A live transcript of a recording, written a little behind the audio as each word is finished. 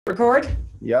Record?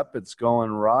 Yep, it's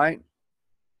going right.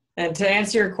 And to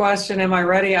answer your question, am I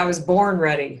ready? I was born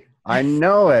ready. I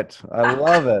know it. I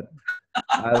love it.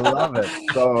 I love it.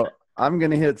 So I'm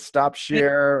going to hit stop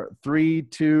share. 3,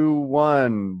 2,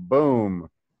 1. Boom.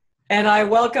 And I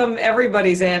welcome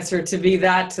everybody's answer to be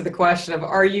that to the question of,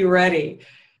 are you ready?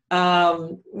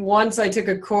 Once I took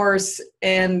a course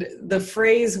and the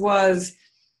phrase was,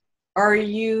 are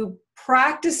you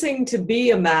practicing to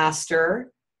be a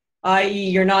master, i.e.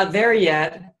 you're not there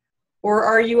yet, or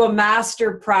are you a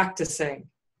master practicing?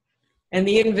 And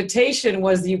the invitation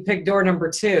was you pick door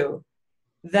number 2,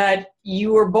 that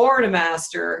you were born a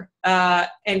master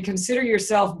and consider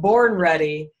yourself born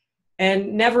ready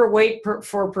and never wait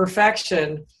for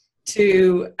perfection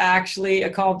to actually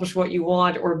accomplish what you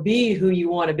want or be who you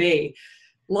want to be.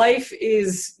 Life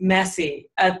is messy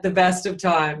at the best of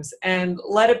times, and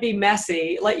let it be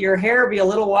messy. Let your hair be a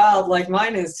little wild like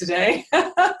mine is today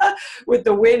with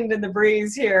the wind and the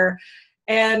breeze here,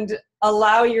 and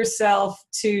allow yourself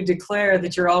to declare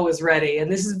that you're always ready.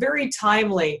 And this is very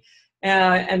timely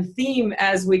and theme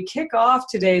as we kick off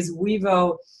today's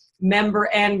WEVO member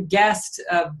and guest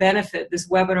benefit, this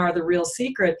webinar, The Real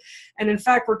Secret. And in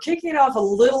fact, we're kicking it off a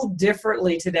little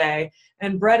differently today.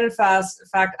 And Brett, in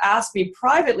fact, asked me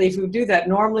privately if we would do that.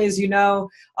 Normally, as you know,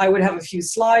 I would have a few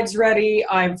slides ready.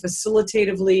 I'm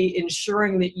facilitatively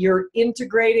ensuring that you're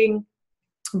integrating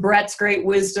Brett's great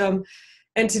wisdom.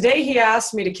 And today he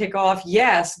asked me to kick off,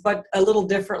 yes, but a little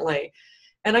differently.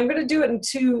 And I'm going to do it in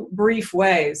 2 brief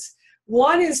ways.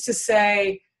 One is to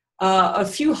say a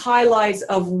few highlights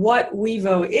of what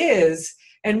WEVO is,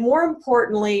 and more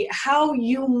importantly, how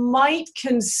you might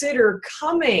consider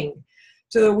coming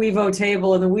to the WEVO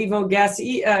table and the WEVO guest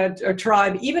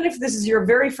tribe, even if this is your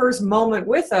very first moment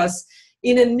with us,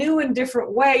 in a new and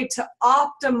different way to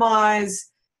optimize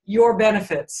your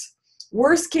benefits.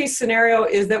 Worst case scenario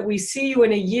is that we see you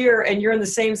in a year and you're in the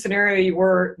same scenario you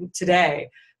were today.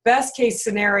 Best case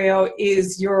scenario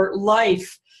is your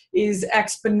life is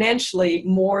exponentially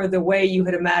more the way you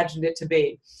had imagined it to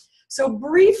be. So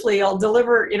briefly, I'll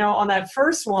deliver, on that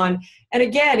first one. And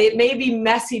again, it may be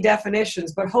messy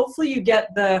definitions, but hopefully you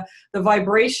get the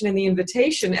vibration and the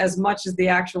invitation as much as the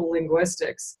actual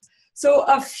linguistics. So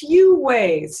a few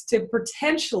ways to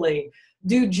potentially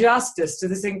do justice to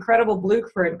this incredible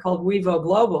blueprint called WEVO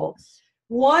Global.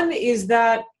 One is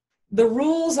that the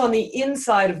rules on the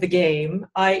inside of the game,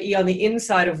 i.e. on the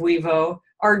inside of WEVO,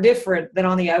 are different than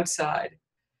on the outside.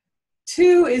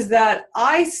 2 is that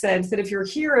I sense that if you're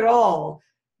here at all,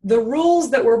 the rules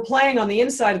that we're playing on the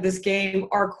inside of this game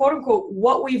are quote unquote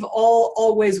what we've all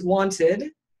always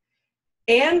wanted,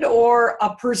 and or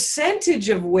a percentage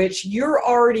of which you're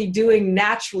already doing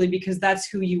naturally because that's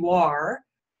who you are.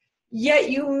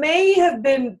 Yet you may have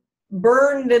been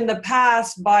burned in the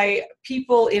past by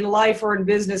people in life or in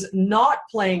business not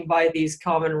playing by these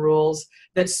common rules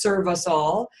that serve us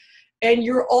all. And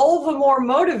you're all the more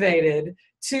motivated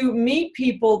to meet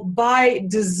people by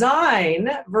design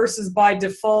versus by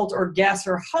default or guess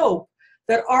or hope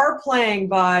that are playing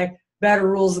by better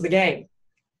rules of the game.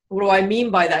 What do I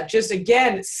mean by that? Just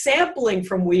again, sampling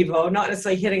from WEVO, not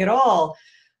necessarily hitting it all.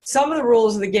 Some of the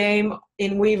rules of the game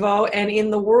in WEVO and in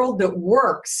the world that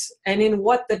works and in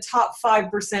what the top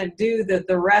 5% do that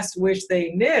the rest wish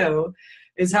they knew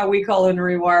is how we call in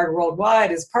Rewired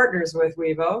Worldwide as partners with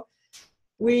WEVO.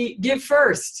 We give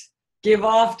first, give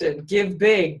often, give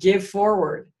big, give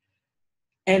forward.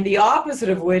 And the opposite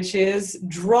of which is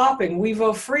dropping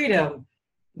WEVO freedom,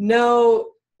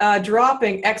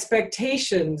 dropping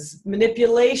expectations,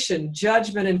 manipulation,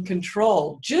 judgment, and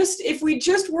control. If we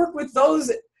just work with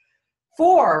those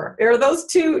 4, or those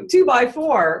 2 by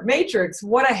 4 matrix,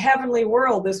 what a heavenly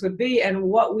world this would be and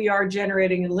what we are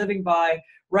generating and living by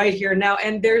right here now.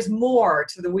 And there's more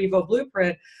to the WEVO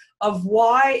blueprint of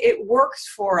why it works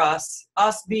for us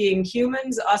being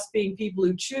humans, us being people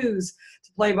who choose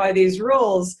to play by these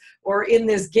rules or in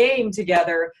this game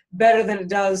together better than it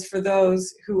does for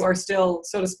those who are still,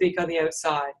 so to speak, on the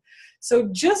outside. So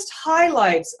just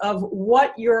highlights of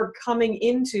what you're coming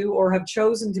into or have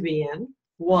chosen to be in,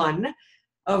 1,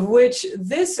 of which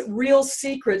this Real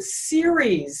Secret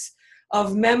series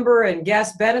of member and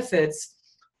guest benefits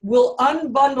will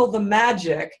unbundle the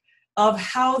magic of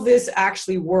how this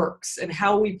actually works and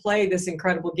how we play this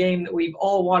incredible game that we've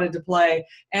all wanted to play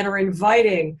and are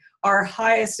inviting our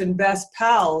highest and best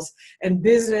pals and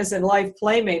business and life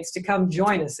playmates to come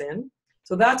join us in.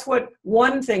 So that's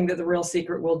one thing that the Real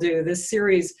Secret will do, this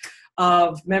series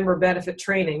of member benefit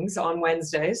trainings on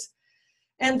Wednesdays.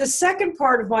 And the second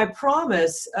part of my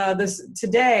promise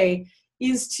today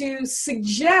is to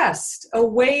suggest a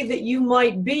way that you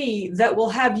might be that will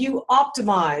have you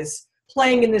optimize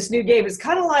playing in this new game. It's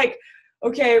kind of like,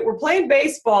 okay, we're playing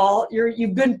baseball.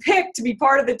 You've been picked to be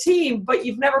part of the team, but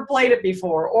you've never played it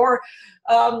before. Or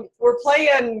we're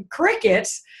playing cricket,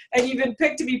 and you've been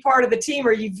picked to be part of the team,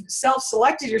 or you've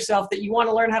self-selected yourself that you want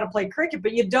to learn how to play cricket,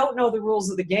 but you don't know the rules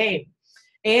of the game.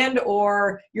 And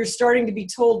or you're starting to be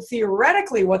told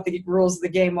theoretically what the rules of the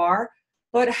game are,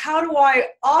 but how do I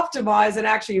optimize and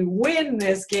actually win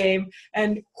this game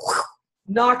and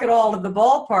knock it all to the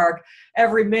ballpark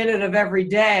every minute of every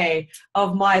day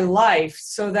of my life,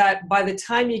 so that by the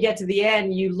time you get to the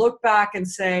end, you look back and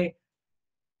say,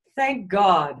 thank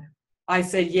God I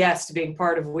said yes to being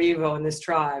part of WEVO in this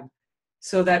tribe,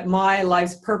 so that my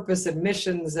life's purpose and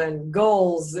missions and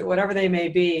goals, whatever they may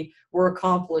be, were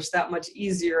accomplished that much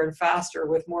easier and faster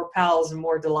with more pals and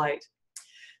more delight.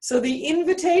 So the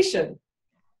invitation,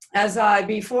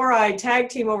 before I tag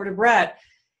team over to Brett,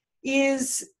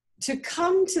 is to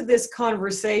come to this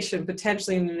conversation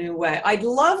potentially in a new way. I'd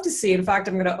love to see, in fact,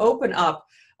 I'm going to open up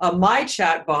my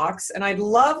chat box, and I'd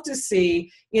love to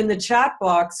see in the chat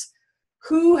box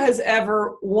who has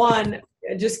ever,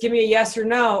 just give me a yes or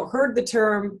no, heard the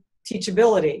term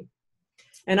teachability.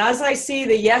 And as I see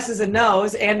the yeses and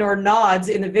nos and or nods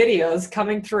in the videos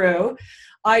coming through,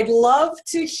 I'd love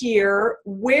to hear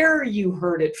where you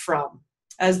heard it from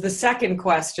as the second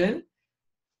question,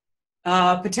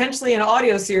 potentially an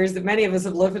audio series that many of us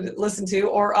have listened to,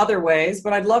 or other ways.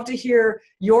 But I'd love to hear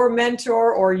your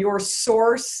mentor or your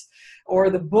source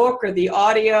or the book or the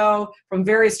audio from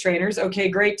various trainers. Okay,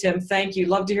 great, Tim. Thank you.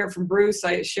 Love to hear from Bruce.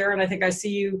 Sharon, I think I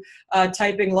see you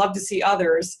typing. Love to see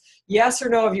others. Yes or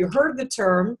no, have you heard the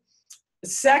term?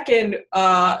 Second,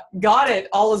 got it.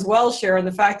 All is well, Sharon.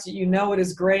 The fact that you know it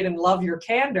is great, and love your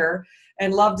candor,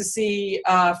 and love to see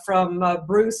from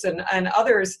Bruce and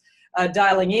others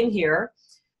dialing in here.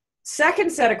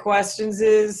 Second set of questions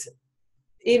is,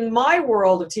 in my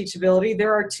world of teachability,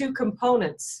 there are two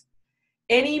components.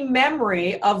 Any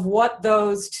memory of what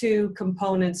those two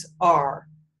components are?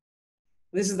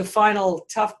 This is the final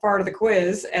tough part of the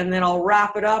quiz, and then I'll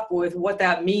wrap it up with what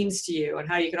that means to you and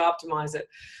how you can optimize it.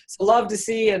 So love to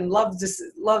see, and love to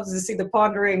see the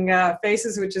pondering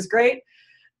faces, which is great.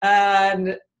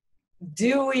 And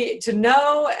to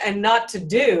know and not to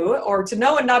do, or to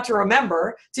know and not to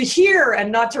remember, to hear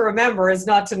and not to remember is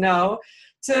not to know,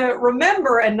 to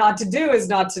remember and not to do is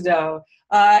not to know.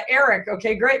 Eric,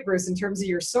 okay, great, Bruce, in terms of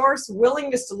your source,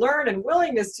 willingness to learn and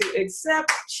willingness to accept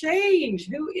change.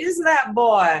 Who is that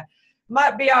boy?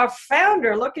 Might be our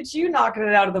founder. Look at you knocking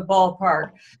it out of the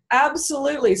ballpark.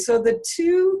 Absolutely. So the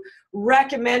two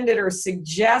recommended or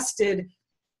suggested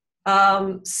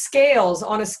scales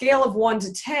on a scale of 1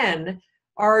 to 10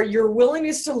 are your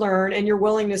willingness to learn and your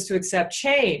willingness to accept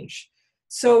change.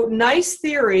 So nice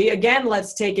theory. Again,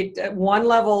 let's take it at one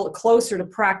level closer to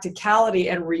practicality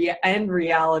and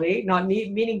reality. Not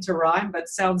meaning to rhyme, but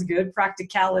sounds good.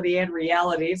 Practicality and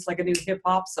reality. It's like a new hip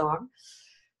hop song.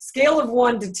 Scale of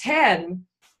 1 to 10,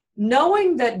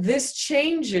 knowing that this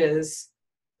changes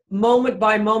moment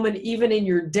by moment, even in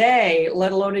your day,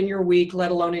 let alone in your week,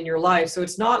 let alone in your life. So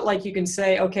it's not like you can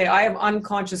say, okay, I have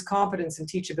unconscious competence in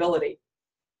teachability.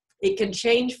 It can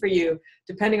change for you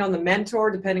depending on the mentor,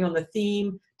 depending on the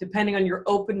theme, depending on your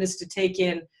openness to take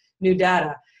in new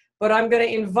data. But I'm going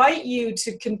to invite you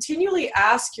to continually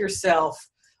ask yourself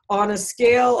on a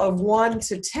scale of 1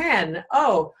 to 10,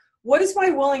 what is my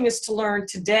willingness to learn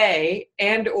today,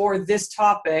 and or this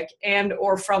topic, and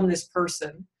or from this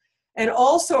person? And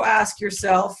also ask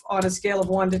yourself on a scale of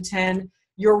 1 to 10,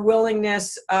 your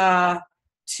willingness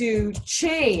to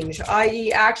change,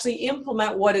 i.e. actually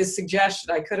implement what is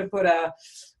suggested. I could have put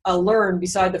a learn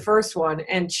beside the first one,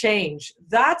 and change.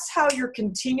 That's how you're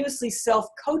continuously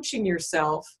self-coaching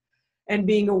yourself and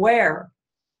being aware.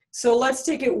 So let's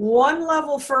take it one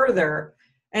level further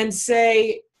and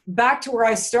say, back to where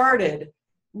I started,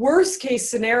 worst case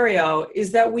scenario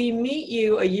is that we meet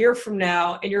you a year from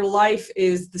now and your life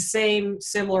is the same,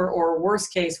 similar, or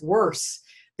worst case worse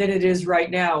than it is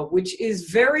right now, which is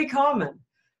very common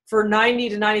for 90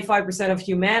 to 95% of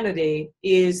humanity.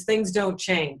 Is things don't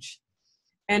change.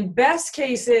 And best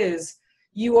case is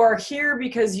you are here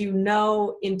because you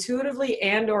know intuitively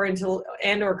and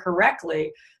or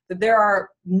correctly that there are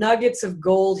nuggets of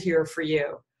gold here for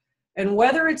you. And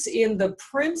whether it's in the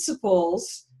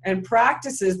principles and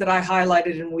practices that I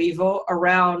highlighted in WEVO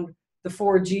around the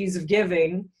 4 G's of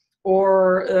giving,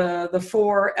 or the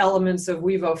 4 elements of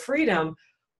WEVO freedom,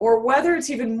 or whether it's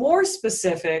even more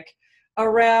specific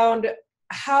around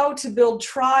how to build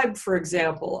tribe, for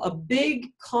example, a big,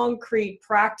 concrete,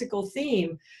 practical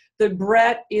theme that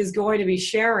Brett is going to be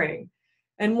sharing.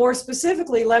 And more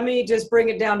specifically, let me just bring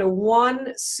it down to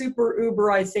one super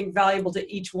uber, I think, valuable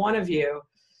to each one of you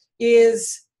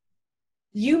is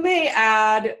you may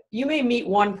meet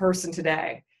one person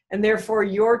today, and therefore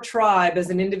your tribe as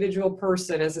an individual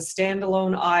person, as a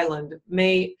standalone island,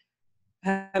 may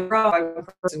have grown by one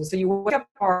person. So you wake up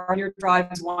and your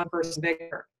tribe is one person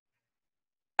bigger.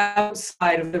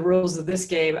 Outside of the rules of this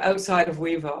game, outside of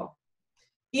WEVO.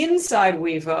 Inside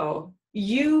WEVO,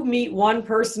 you meet one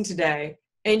person today,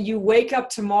 and you wake up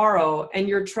tomorrow and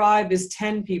your tribe is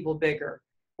 10 people bigger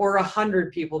or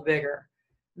 100 people bigger.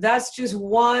 That's just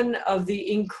one of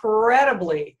the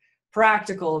incredibly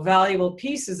practical, valuable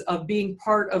pieces of being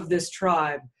part of this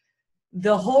tribe.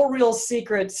 The whole Real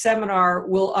Secret seminar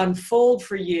will unfold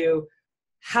for you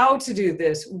how to do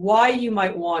this, why you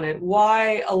might want it,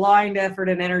 why aligned effort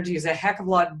and energy is a heck of a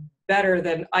lot better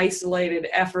than isolated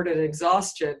effort and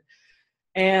exhaustion.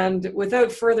 And without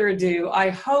further ado, I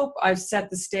hope I've set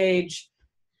the stage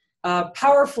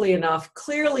powerfully enough,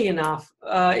 clearly enough,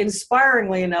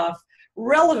 inspiringly enough,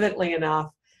 relevantly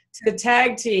enough to the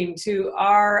tag team, to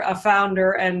our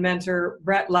founder and mentor,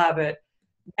 Brett Labit.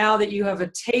 Now that you have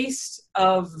a taste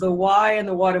of the why and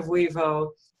the what of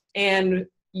WEVO and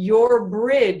your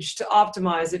bridge to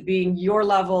optimize it being your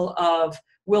level of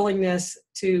willingness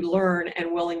to learn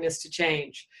and willingness to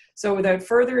change. So without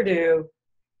further ado,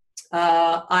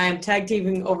 I am tag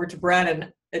teaming over to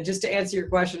Brett, and just to answer your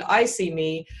question, I see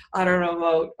me. I don't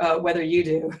know about whether you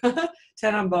do.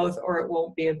 10 on both, or it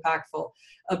won't be impactful.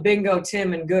 Bingo,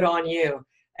 Tim, and good on you.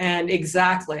 And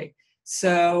exactly.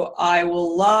 So I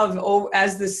will love,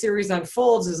 as this series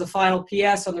unfolds, as a final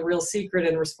PS on the Real Secret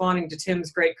and responding to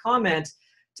Tim's great comment,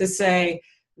 to say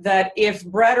that if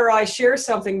Brett or I share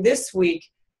something this week,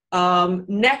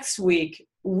 next week,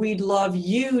 we'd love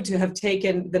you to have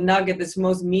taken the nugget that's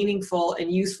most meaningful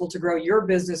and useful to grow your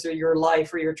business or your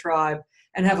life or your tribe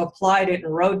and have applied it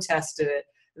and road tested it.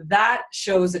 That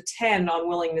shows a 10 on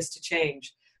willingness to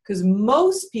change, because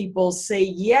most people say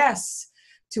yes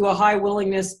to a high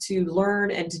willingness to learn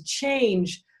and to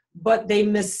change, but they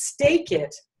mistake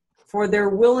it for their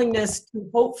willingness to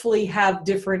hopefully have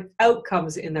different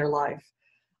outcomes in their life.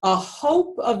 A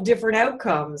hope of different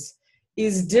outcomes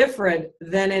is different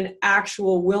than an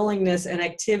actual willingness and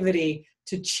activity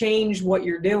to change what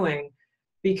you're doing,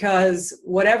 because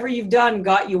whatever you've done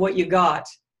got you what you got.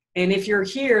 And if you're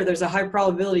here, there's a high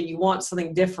probability you want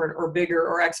something different or bigger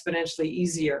or exponentially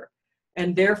easier.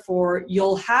 And therefore,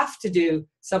 you'll have to do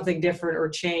something different or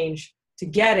change to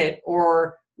get it,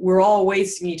 or we're all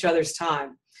wasting each other's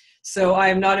time. So I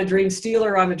am not a dream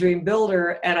stealer, I'm a dream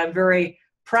builder, and I'm very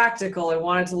practical. I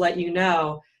wanted to let you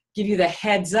know, give you the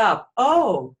heads up.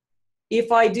 Oh,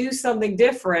 if I do something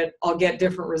different, I'll get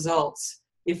different results.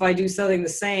 If I do something the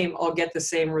same, I'll get the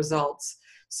same results.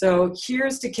 So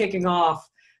here's to kicking off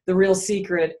the Real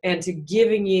Secret and to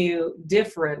giving you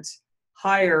different,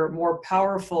 higher, more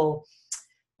powerful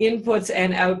inputs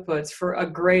and outputs for a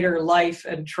greater life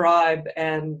and tribe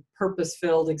and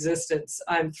purpose-filled existence.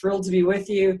 I'm thrilled to be with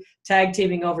you, tag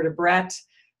teaming over to Brett,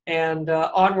 and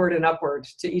onward and upward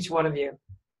to each one of you.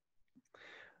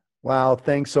 Wow,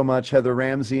 thanks so much, Heather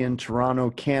Ramsey in Toronto,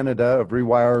 Canada of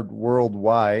Rewired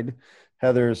Worldwide.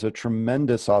 Heather is a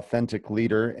tremendous, authentic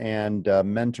leader and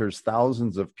mentors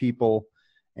thousands of people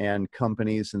and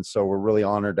companies, and so we're really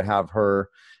honored to have her,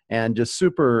 and just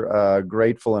super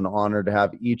grateful and honored to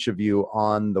have each of you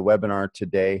on the webinar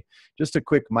today. Just a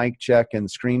quick mic check and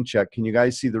screen check. Can you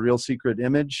guys see the Real Secret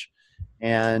image?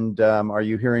 And are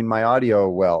you hearing my audio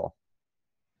well?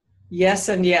 Yes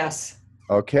and yes.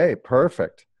 Okay,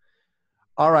 perfect.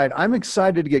 All right, I'm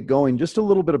excited to get going. Just a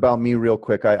little bit about me real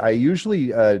quick. I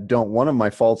usually don't, one of my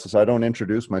faults is I don't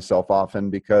introduce myself often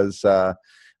because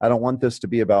I don't want this to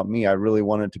be about me. I really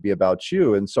want it to be about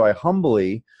you. And so I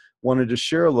humbly wanted to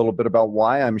share a little bit about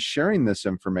why I'm sharing this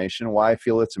information, why I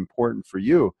feel it's important for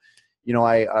you. You know,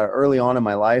 I early on in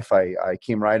my life, I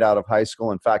came right out of high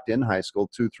school. In fact, in high school,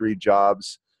 2-3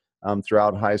 jobs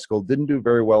throughout high school. Didn't do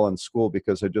very well in school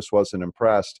because I just wasn't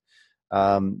impressed.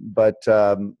 But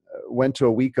went to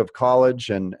a week of college,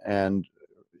 and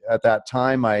at that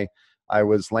time I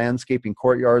was landscaping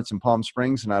courtyards in Palm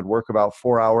Springs, and I'd work about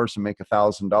 4 hours and make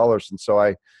 $1,000. And so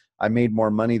I made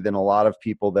more money than a lot of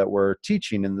people that were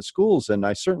teaching in the schools. And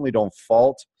I certainly don't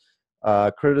fault,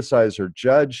 criticize, or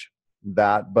judge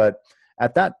that. But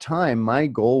at that time, my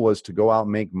goal was to go out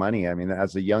and make money. I mean,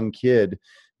 as a young kid,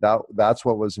 that's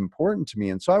what was important to me.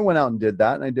 And so I went out and did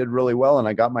that, and I did really well. And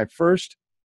I got my first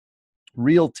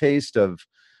real taste of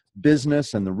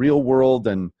business and the real world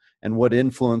and what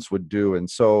influence would do. And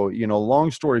so, you know, long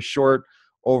story short,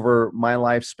 over my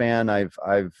lifespan,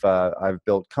 I've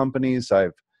built companies,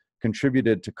 I've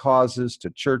contributed to causes,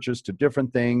 to churches, to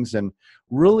different things, and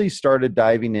really started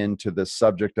diving into the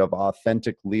subject of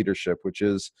authentic leadership, which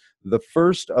is the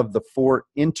first of the 4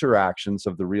 interactions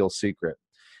of the real secret.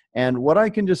 And what I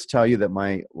can just tell you that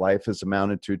my life has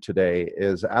amounted to today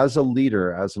is, as a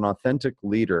leader, as an authentic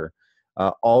leader,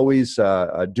 always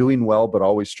doing well, but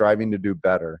always striving to do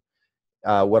better.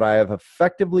 What I have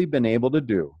effectively been able to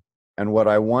do, and what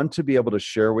I want to be able to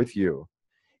share with you,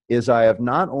 is I have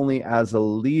not only as a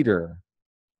leader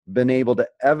been able to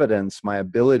evidence my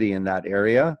ability in that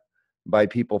area by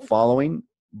people following,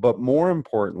 but more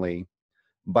importantly,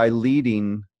 by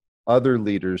leading other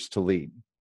leaders to lead.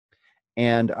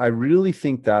 And I really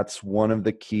think that's one of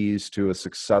the keys to a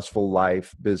successful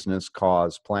life, business,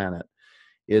 cause, planet.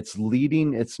 It's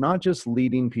leading, it's not just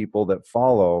leading people that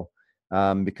follow,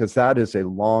 because that is a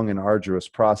long and arduous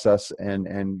process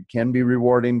and can be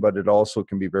rewarding, but it also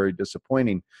can be very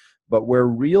disappointing. But where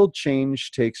real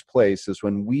change takes place is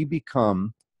when we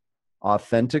become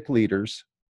authentic leaders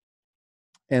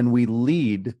and we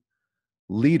lead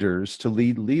leaders to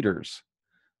lead leaders.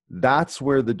 That's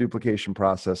where the duplication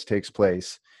process takes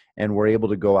place, and we're able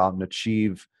to go out and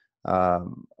achieve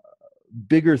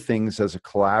bigger things as a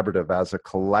collaborative, as a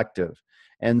collective.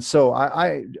 And so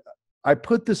I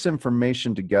put this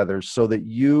information together so that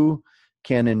you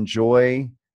can enjoy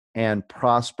and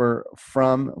prosper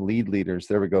from lead leaders.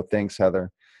 There we go. Thanks,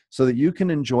 Heather. So that you can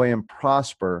enjoy and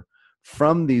prosper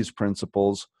from these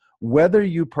principles, whether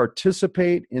you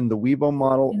participate in the WEVO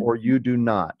model or you do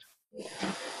not.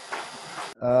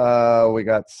 We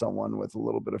got someone with a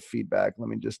little bit of feedback. Let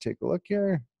me just take a look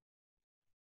here.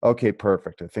 Okay,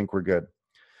 perfect. I think we're good.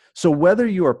 So whether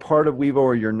you are part of WEVO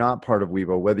or you're not part of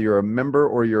WEVO, whether you're a member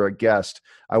or you're a guest,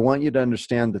 I want you to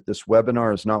understand that this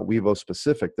webinar is not WEVO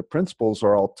specific. The principles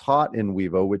are all taught in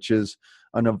WEVO, which is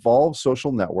an evolved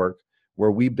social network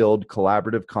where we build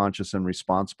collaborative, conscious, and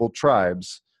responsible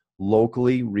tribes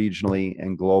locally, regionally,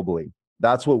 and globally.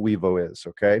 That's what WEVO is,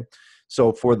 okay?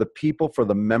 So for the people, for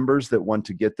the members that want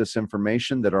to get this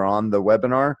information that are on the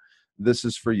webinar, this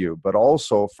is for you. But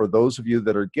also for those of you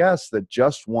that are guests that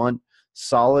just want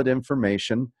solid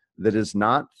information that is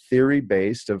not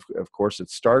theory-based. Of course, it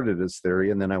started as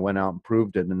theory, and then I went out and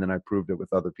proved it, and then I proved it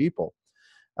with other people.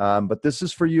 But this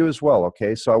is for you as well,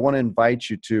 okay? So I want to invite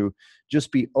you to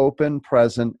just be open,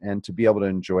 present, and to be able to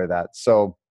enjoy that.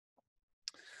 So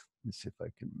let's see if I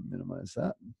can minimize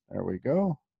that. There we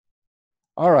go.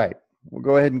 All right, we'll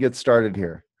go ahead and get started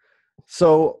here.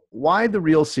 So why the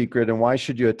real secret, and why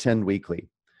should you attend weekly?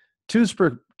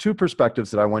 Two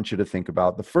perspectives that I want you to think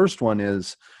about. The first one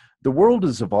is the world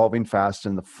is evolving fast,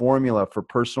 and the formula for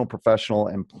personal, professional,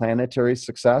 and planetary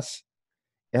success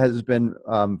has been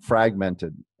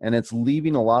fragmented, and it's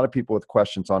leaving a lot of people with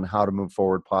questions on how to move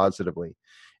forward positively.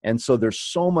 And so there's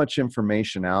so much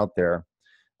information out there,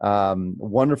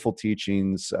 wonderful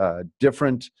teachings,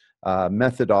 different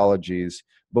methodologies,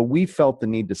 but we felt the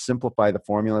need to simplify the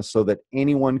formula so that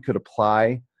anyone could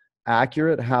apply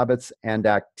accurate habits and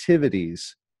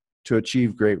activities to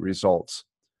achieve great results.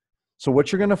 So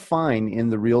what you're going to find in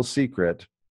the real secret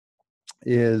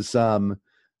is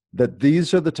that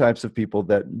these are the types of people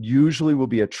that usually will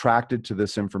be attracted to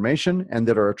this information and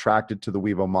that are attracted to the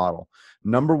WEVO model.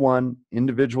 Number one,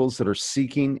 individuals that are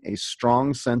seeking a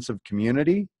strong sense of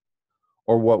community,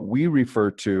 or what we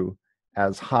refer to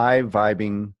as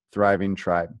high-vibing, thriving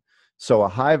tribe. So a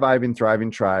high-vibing,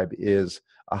 thriving tribe is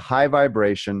a high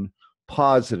vibration,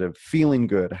 positive, feeling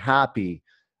good, happy,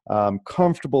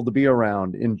 comfortable to be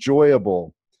around,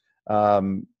 enjoyable,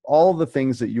 all the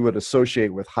things that you would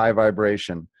associate with high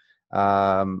vibration,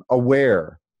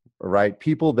 aware, right?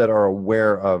 People that are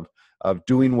aware of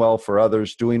doing well for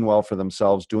others, doing well for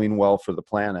themselves, doing well for the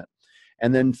planet.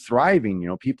 And then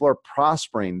thriving, people are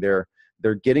prospering, they're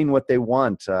getting what they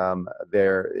want,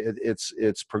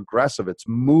 it's progressive, it's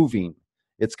moving,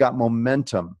 it's got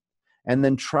momentum. And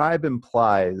then tribe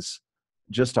implies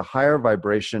just a higher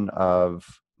vibration of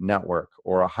network,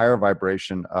 or a higher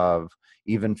vibration of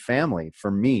even family.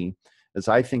 For me, as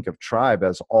I think of tribe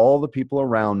as all the people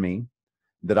around me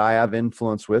that I have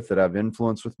influence with, that have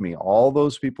influence with me, all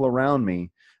those people around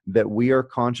me that we are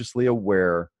consciously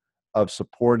aware of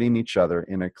supporting each other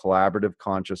in a collaborative,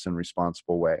 conscious, and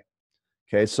responsible way.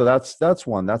 Okay, so that's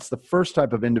one. That's the first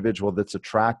type of individual that's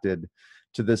attracted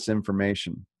to this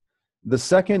information. The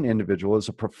second individual is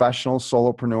a professional,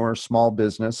 solopreneur, small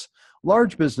business,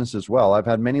 large business as well. I've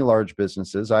had many large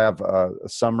businesses. I have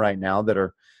some right now that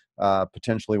are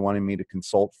potentially wanting me to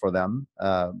consult for them.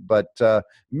 But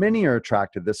many are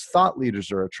attracted. This thought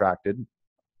leaders are attracted.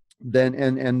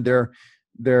 And they're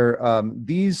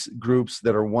these groups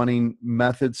that are wanting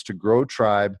methods to grow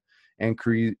tribe and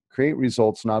create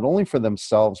results not only for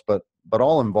themselves, but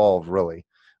all involved, really,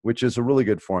 which is a really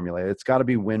good formula. It's got to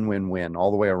be win-win-win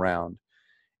all the way around.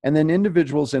 And then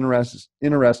individuals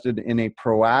interested in a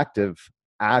proactive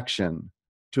action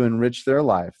to enrich their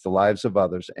life, the lives of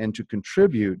others, and to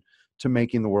contribute to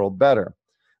making the world better.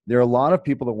 There are a lot of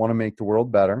people that want to make the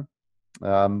world better,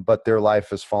 but their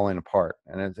life is falling apart.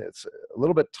 And it's a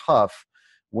little bit tough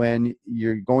when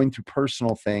you're going through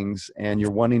personal things and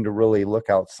you're wanting to really look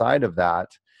outside of that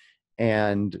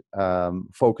and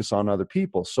focus on other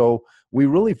people. So we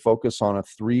really focus on a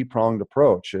three-pronged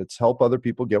approach. It's help other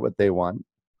people get what they want,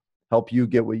 help you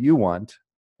get what you want,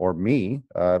 or me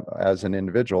as an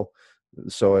individual.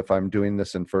 So if I'm doing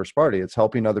this in first party, it's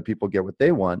helping other people get what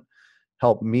they want,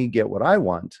 help me get what I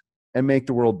want, and make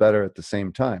the world better at the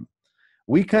same time.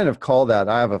 We kind of call that,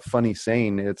 I have a funny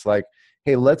saying, it's like,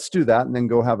 hey, let's do that and then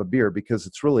go have a beer, because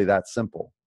it's really that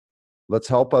simple. Let's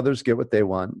help others get what they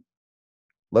want.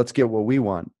 Let's get what we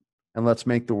want, and let's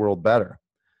make the world better.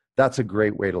 That's a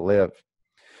great way to live.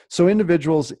 So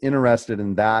individuals interested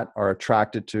in that are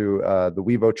attracted to the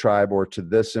WEVO tribe or to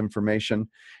this information.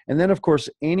 And then, of course,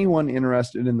 anyone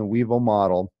interested in the WEVO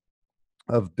model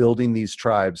of building these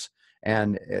tribes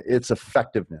and its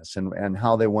effectiveness and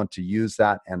how they want to use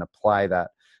that and apply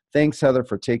that. Thanks, Heather,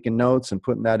 for taking notes and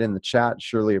putting that in the chat.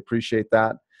 Surely appreciate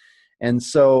that. And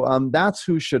so that's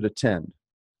who should attend.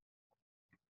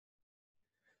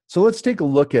 So let's take a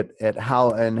look at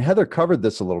how, and Heather covered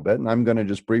this a little bit, and I'm going to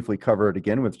just briefly cover it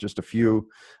again with just a few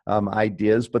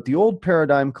ideas, but the old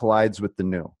paradigm collides with the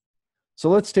new. So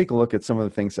let's take a look at some of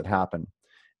the things that happen.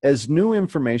 As new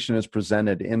information is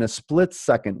presented, in a split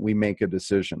second, we make a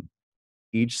decision.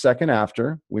 Each second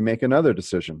after, we make another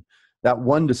decision. That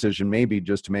one decision may be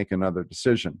just to make another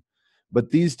decision.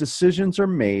 But these decisions are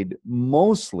made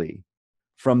mostly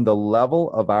from the level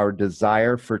of our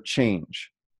desire for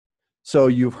change. So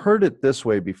you've heard it this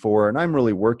way before, and I'm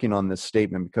really working on this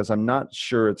statement because I'm not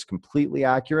sure it's completely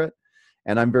accurate,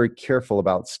 and I'm very careful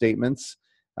about statements.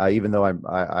 Even though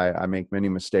I make many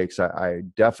mistakes, I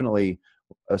definitely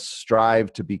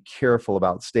strive to be careful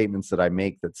about statements that I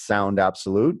make that sound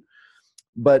absolute.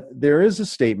 But there is a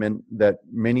statement that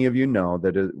many of you know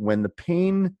that when the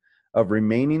pain of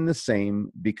remaining the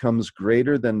same becomes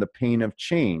greater than the pain of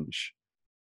change,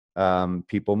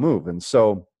 people move. And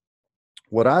so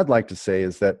what I'd like to say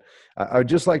is that I'd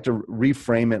just like to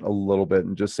reframe it a little bit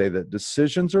and just say that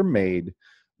decisions are made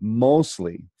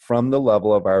mostly from the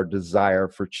level of our desire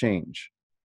for change,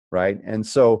 right? And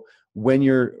so when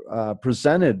you're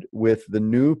presented with the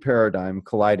new paradigm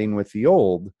colliding with the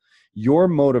old, your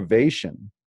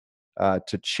motivation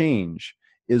to change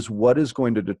is what is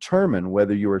going to determine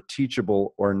whether you are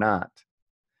teachable or not.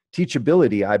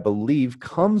 Teachability, I believe,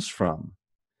 comes from,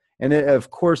 and of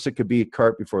course, it could be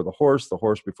cart before the horse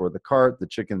before the cart, the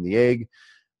chicken, the egg.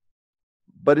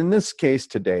 But in this case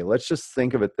today, let's just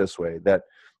think of it this way, that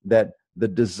the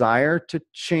desire to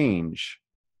change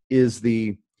is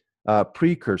the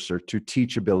precursor to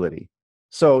teachability.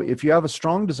 So if you have a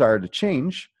strong desire to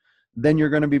change, then you're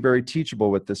going to be very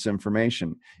teachable with this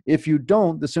information. If you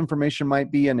don't, this information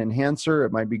might be an enhancer.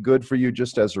 It might be good for you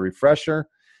just as a refresher.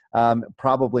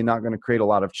 Probably not going to create a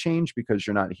lot of change because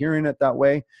you're not hearing it that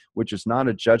way, which is not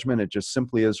a judgment. It just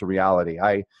simply is a reality.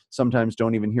 I sometimes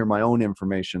don't even hear my own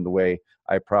information the way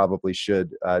I probably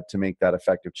should to make that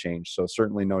effective change. So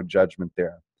certainly no judgment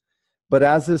there. But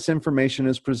as this information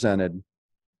is presented,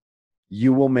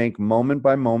 you will make moment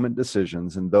by moment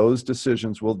decisions, and those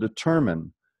decisions will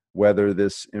determine whether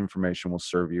this information will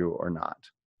serve you or not.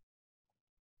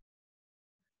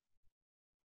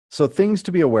 So things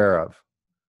to be aware of.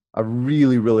 I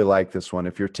really, really like this one.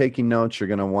 If you're taking notes, you're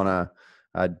going to want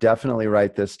to definitely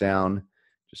write this down.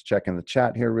 Just checking the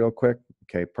chat here real quick.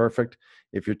 Okay, perfect.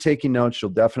 If you're taking notes,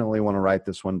 you'll definitely want to write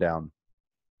this one down.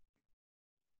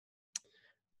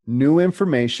 New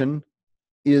information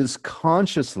is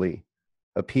consciously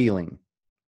appealing.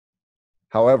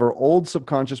 However, old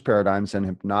subconscious paradigms and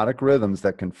hypnotic rhythms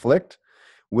that conflict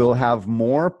will have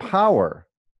more power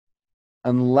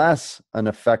unless an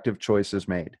effective choice is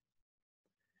made.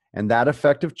 And that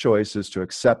effective choice is to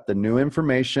accept the new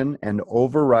information and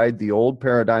override the old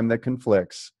paradigm that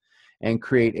conflicts and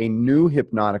create a new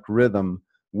hypnotic rhythm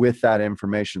with that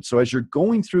information. So as you're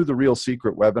going through the Real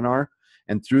Secret webinar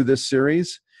and through this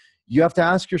series, you have to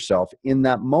ask yourself, in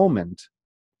that moment,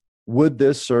 would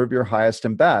this serve your highest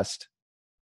and best?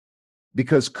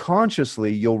 Because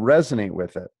consciously, you'll resonate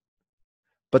with it.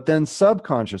 But then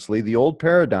subconsciously, the old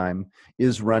paradigm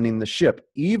is running the ship,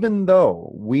 even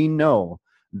though we know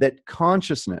that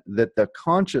consciousness, that the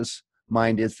conscious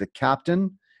mind is the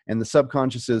captain and the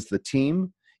subconscious is the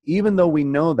team, even though we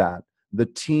know that, the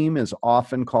team is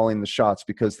often calling the shots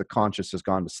because the conscious has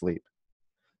gone to sleep.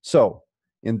 So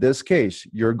in this case,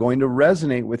 you're going to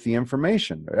resonate with the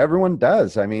information. Everyone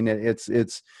does. I mean,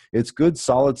 it's good,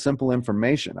 solid, simple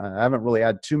information. I haven't really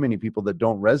had too many people that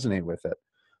don't resonate with it.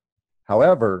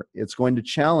 However, it's going to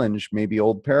challenge maybe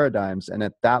old paradigms, and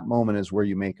at that moment is where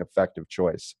you make effective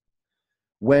choice.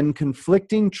 When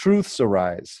conflicting truths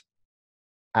arise,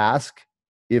 ask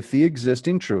if the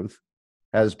existing truth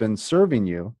has been serving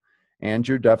you and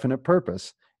your definite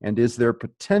purpose, and is there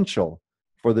potential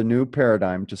for the new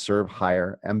paradigm to serve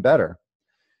higher and better?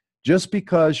 Just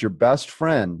because your best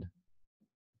friend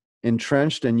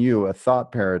entrenched in you a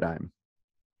thought paradigm,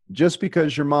 just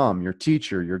because your mom, your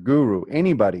teacher, your guru,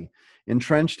 anybody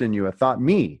entrenched in you a thought,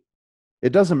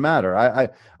 it doesn't matter.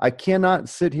 I cannot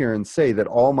sit here and say that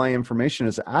all my information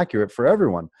is accurate for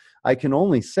everyone. I can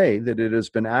only say that it has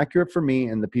been accurate for me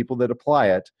and the people that apply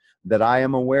it that I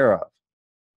am aware of.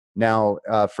 Now,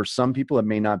 for some people, it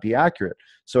may not be accurate.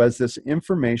 So as this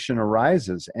information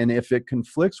arises, and if it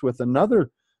conflicts with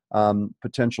another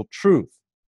potential truth,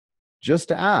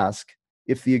 just ask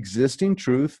if the existing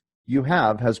truth you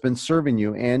have has been serving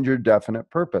you and your definite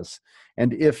purpose.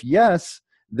 And if yes,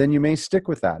 then you may stick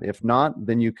with that. If not,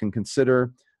 then you can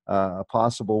consider a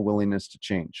possible willingness to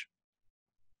change.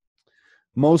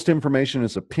 Most information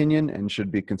is opinion and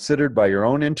should be considered by your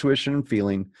own intuition and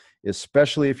feeling,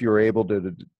 especially if you're able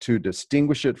to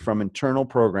distinguish it from internal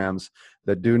programs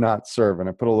that do not serve. And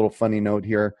I put a little funny note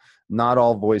here. Not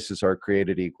all voices are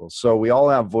created equal. So we all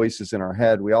have voices in our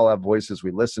head. We all have voices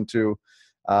we listen to.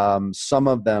 Some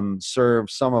of them serve,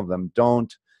 some of them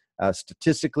don't.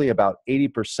 Statistically, about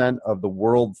 80% of the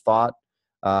world thought,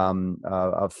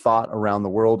 of thought around the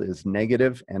world is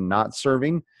negative and not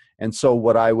serving. And so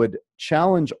what I would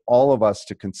challenge all of us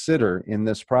to consider in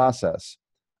this process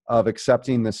of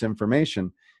accepting this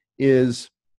information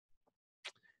is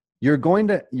you're going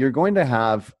to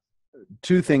have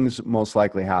two things most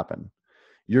likely happen.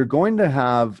 You're going to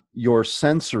have your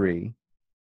sensory,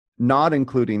 not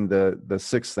including the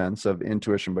sixth sense of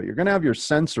intuition, but you're going to have your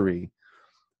sensory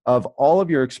of all of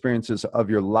your experiences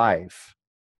of your life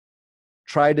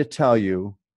try to tell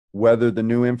you whether the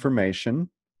new information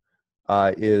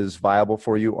is viable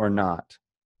for you or not.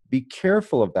 Be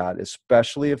careful of that,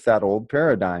 especially if that old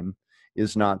paradigm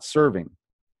is not serving.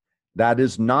 That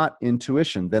is not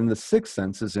intuition. Then the sixth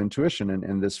sense is intuition,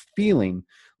 and this feeling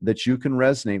that you can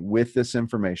resonate with this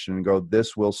information and go,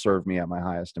 this will serve me at my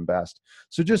highest and best.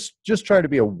 So just try to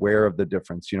be aware of the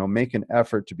difference. Make an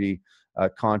effort to be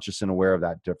conscious and aware of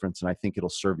that difference, and I think it'll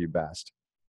serve you best.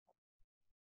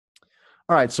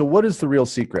 All right, so what is the real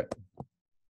secret?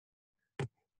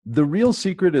 The real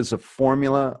secret is a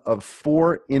formula of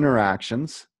 4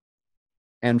 interactions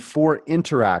and 4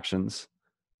 interactions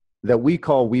that we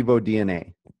call WEVO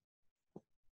DNA.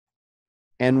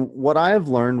 And what I have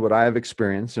learned, what I have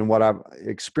experienced, and what I've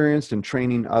experienced in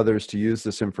training others to use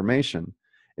this information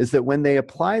is that when they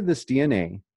apply this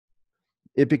DNA,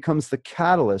 it becomes the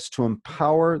catalyst to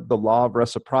empower the law of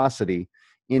reciprocity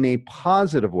in a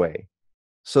positive way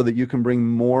so that you can bring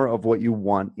more of what you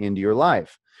want into your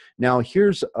life. Now,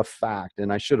 here's a fact,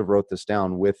 and I should have wrote this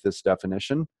down with this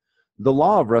definition. The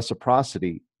law of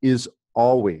reciprocity is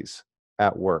always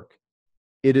at work.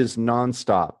 It is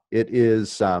nonstop. It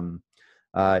is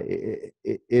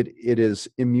it is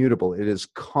immutable. It is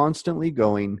constantly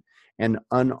going and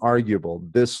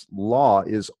unarguable. This law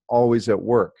is always at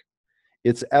work.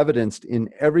 It's evidenced in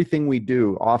everything we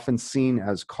do, often seen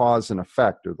as cause and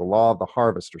effect, or the law of the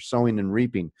harvest, or sowing and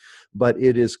reaping, but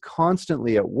it is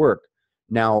constantly at work.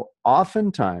 Now,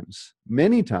 oftentimes,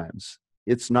 many times,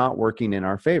 it's not working in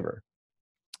our favor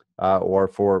or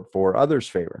for others'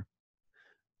 favor.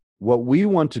 What we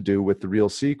want to do with the real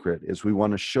secret is we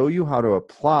want to show you how to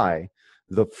apply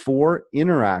the 4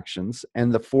 interactions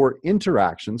and the 4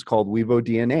 interactions called WEVO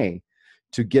DNA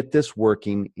to get this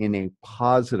working in a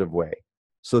positive way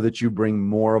so that you bring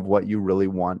more of what you really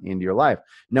want into your life.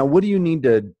 Now, what do you need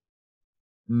to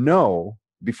know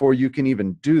before you can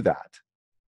even do that?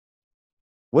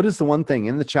 What is the one thing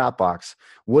in the chat box?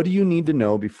 What do you need to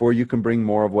know before you can bring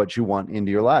more of what you want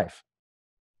into your life?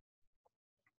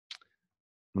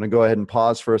 I'm going to go ahead and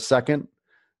pause for a second,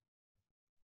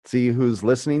 see who's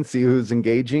listening, see who's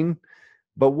engaging.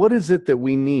 But what is it that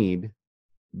we need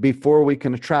before we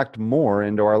can attract more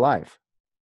into our life?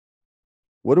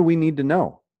 What do we need to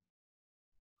know?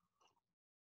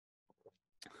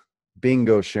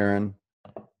 Bingo, Sharon.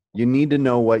 You need to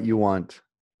know what you want.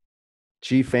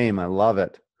 Chief Aim, I love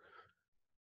it.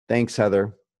 Thanks,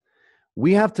 Heather.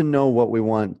 We have to know what we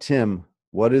want. Tim,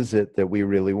 What is it that we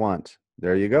really want?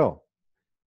 There you go.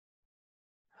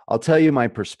 I'll tell you my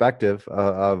perspective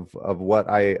of what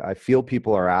I feel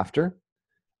people are after.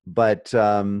 But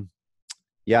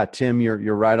yeah, Tim,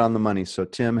 you're right on the money. So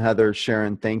Tim, Heather,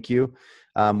 Sharon, thank you.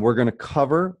 We're going to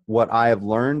cover what I have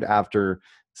learned after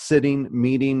sitting,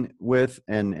 meeting with,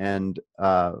 and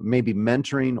maybe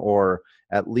mentoring or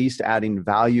at least adding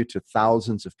value to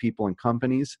thousands of people and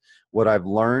companies. What I've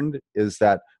learned is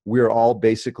that we're all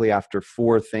basically after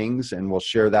four things, and we'll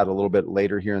share that a little bit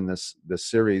later here in this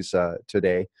series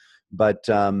today. But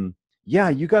yeah,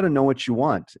 you got to know what you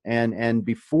want, and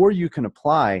before you can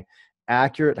apply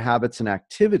accurate habits and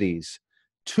activities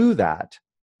to that,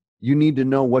 you need to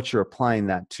know what you're applying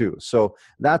that to. So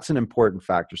that's an important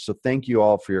factor. So thank you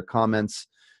all for your comments.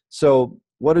 So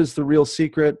what is the real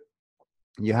secret?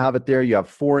 You have it there. You have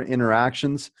 4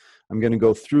 interactions. I'm going to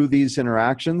go through these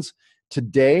interactions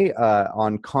today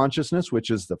on consciousness, which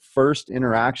is the first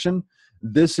interaction.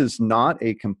 This is not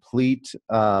a complete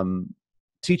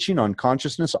teaching on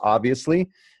consciousness, obviously.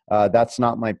 That's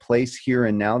not my place here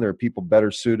and now. There are people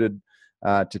better suited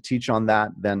to teach on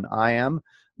that than I am.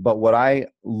 But what I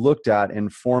looked at in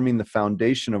forming the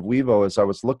foundation of WEVO is I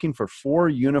was looking for 4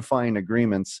 unifying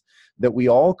agreements that we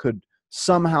all could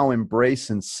somehow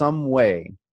embrace in some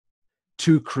way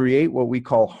to create what we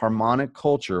call harmonic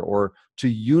culture, or to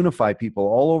unify people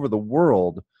all over the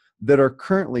world that are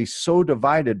currently so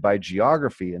divided by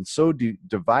geography and so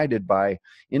divided by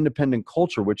independent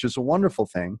culture, which is a wonderful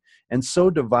thing, and so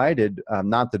divided,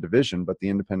 not the division, but the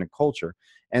independent culture,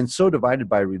 and so divided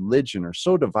by religion, or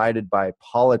so divided by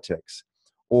politics,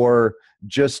 or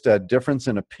just a difference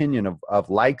in opinion of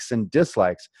likes and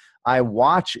dislikes. I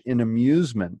watch in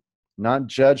amusement, not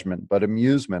judgment, but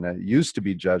amusement. It used to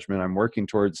be judgment. I'm working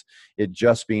towards it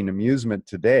just being amusement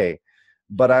today.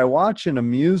 But I watch in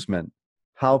amusement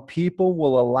how people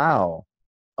will allow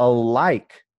a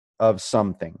like of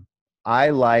something. I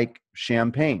like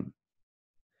champagne.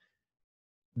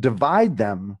 Divide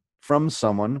them from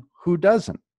someone who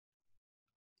doesn't.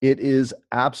 It is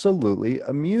absolutely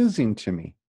amusing to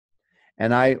me.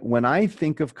 And when I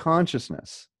think of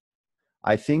consciousness,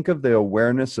 I think of the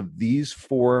awareness of these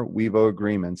 4 WEVO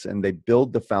agreements, and they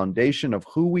build the foundation of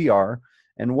who we are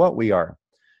and what we are.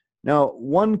 Now,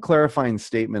 one clarifying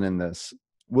statement in this: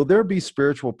 will there be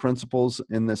spiritual principles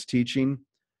in this teaching?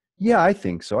 Yeah, I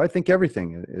think so. I think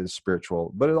everything is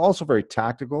spiritual, but it's also very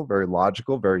tactical, very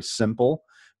logical, very simple,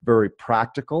 very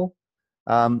practical.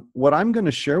 What I'm going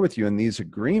to share with you in these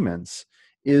agreements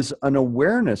is an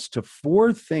awareness to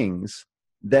 4 things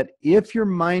that, if you're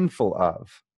mindful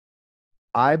of,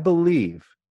 I believe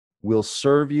will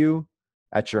serve you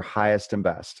at your highest and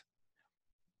best,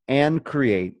 and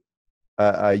create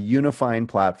a unifying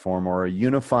platform or a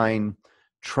unifying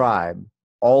tribe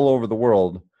all over the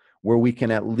world where we can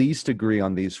at least agree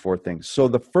on these 4 things. So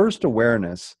the first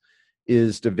awareness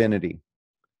is divinity,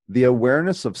 the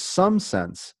awareness of some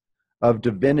sense of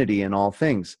divinity in all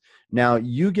things. Now,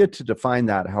 you get to define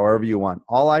that however you want.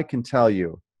 All I can tell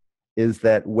you is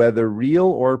that whether real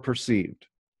or perceived,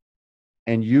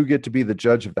 and you get to be the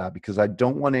judge of that, because I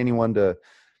don't want anyone to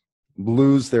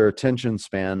lose their attention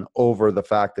span over the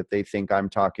fact that they think I'm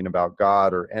talking about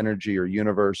God or energy or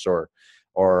universe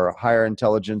or higher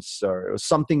intelligence or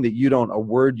something that a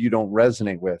word you don't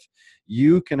resonate with.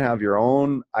 You can have your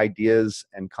own ideas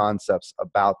and concepts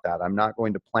about that. I'm not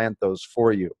going to plant those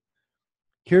for you.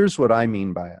 Here's what I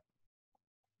mean by it.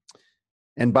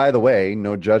 And by the way,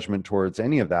 no judgment towards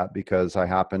any of that, because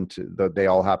they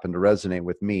all happen to resonate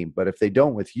with me. But if they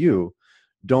don't with you,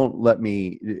 don't let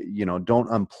me, don't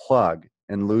unplug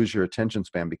and lose your attention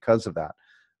span because of that.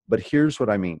 But here's what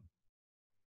I mean.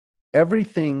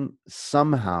 Everything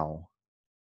somehow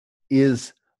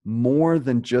is more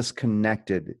than just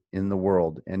connected in the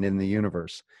world and in the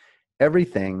universe.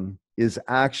 Everything is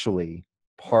actually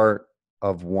part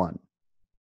of one.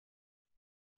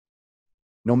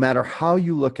 No matter how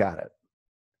you look at it,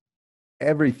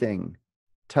 everything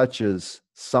touches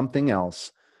something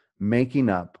else, making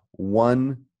up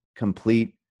one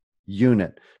complete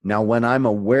unit. Now, when I'm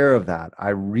aware of that, I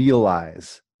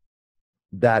realize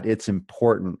that it's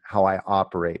important how I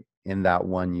operate in that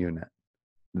one unit.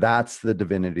 That's the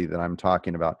divinity that I'm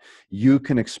talking about. You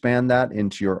can expand that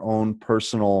into your own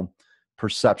personal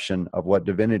perception of what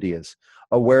divinity is.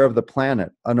 Aware of the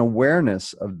planet, an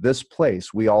awareness of this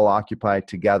place we all occupy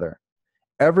together.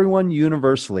 Everyone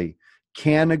universally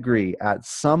can agree at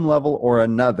some level or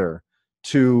another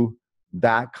to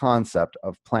that concept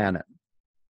of planet.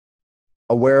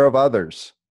 Aware of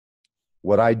others.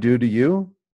 What I do to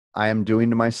you, I am doing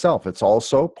to myself. It's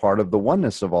also part of the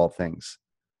oneness of all things.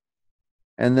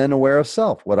 And then aware of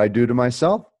self. What I do to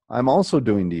myself, I'm also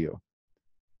doing to you.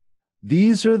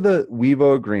 These are the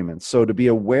WEVO agreements. So to be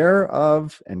aware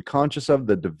of and conscious of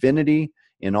the divinity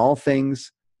in all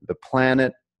things, the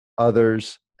planet,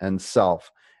 others, and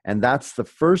self. And that's the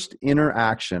first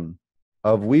interaction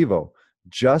of WEVO.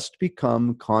 Just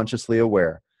become consciously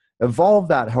aware. Evolve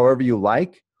that however you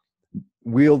like.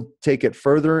 We'll take it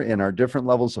further in our different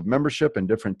levels of membership and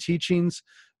different teachings.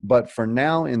 But for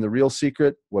now, in the Real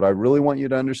Secret, what I really want you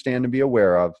to understand and be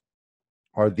aware of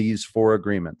are these 4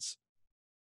 agreements.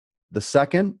 The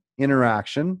second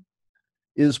interaction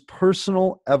is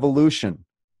personal evolution.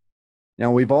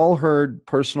 Now, we've all heard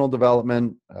personal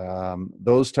development,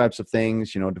 those types of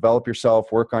things, develop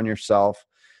yourself, work on yourself.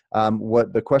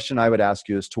 What the question I would ask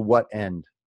you is, to what end?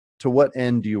 To what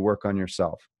end do you work on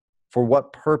yourself? For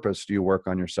what purpose do you work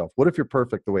on yourself? What if you're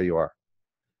perfect the way you are?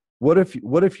 What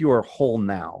if you are whole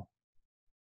now?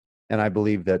 And I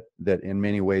believe that in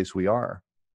many ways we are.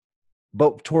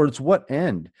 But towards what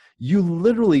end? You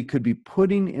literally could be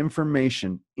putting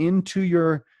information into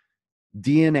your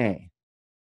DNA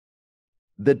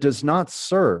that does not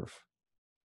serve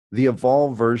the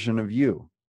evolved version of you.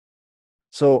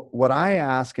 So what I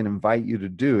ask and invite you to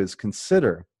do is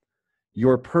consider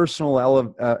your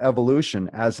personal evolution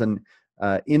as an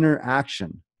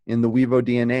interaction in the WEVO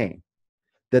DNA,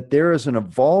 that there is an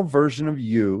evolved version of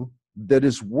you that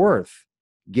is worth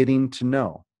getting to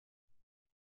know.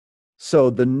 So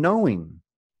the knowing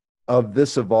of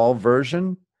this evolved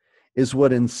version is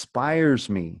what inspires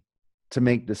me to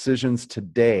make decisions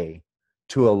today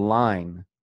to align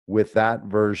with that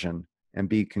version and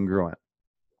be congruent.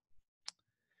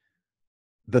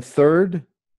 The third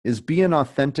is be an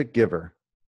authentic giver.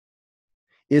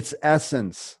 It's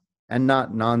essence and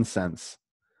not nonsense.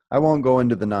 I won't go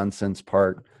into the nonsense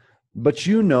part, but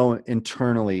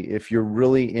internally if you're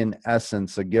really in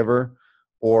essence a giver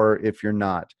or if you're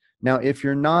not. Now, if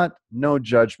you're not, no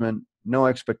judgment, no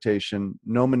expectation,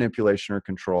 no manipulation or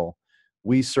control.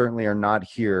 We certainly are not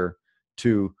here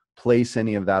to place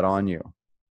any of that on you.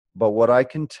 But what I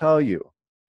can tell you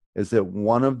is that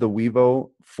one of the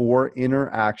WEVO 4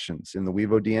 interactions in the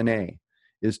WEVO DNA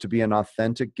is to be an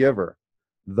authentic giver.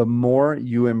 The more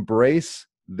you embrace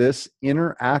this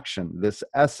interaction, this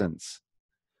essence,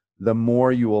 the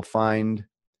more you will find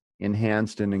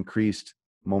enhanced and increased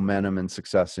momentum and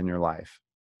success in your life.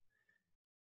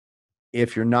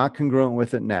 If you're not congruent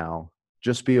with it now,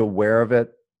 just be aware of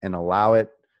it and allow it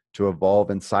to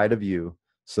evolve inside of you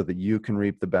so that you can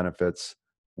reap the benefits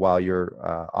while you're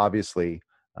obviously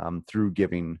through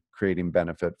giving, creating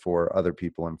benefit for other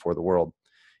people and for the world.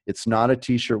 It's not a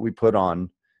t-shirt we put on.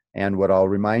 And what I'll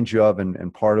remind you of,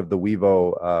 and part of the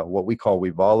WEVO, what we call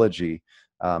WEVology,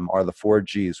 are the 4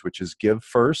 G's, which is give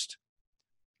first,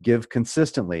 give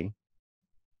consistently,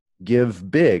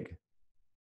 give big.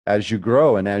 As you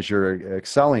grow and as you're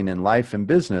excelling in life and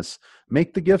business,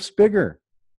 make the gifts bigger.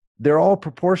 They're all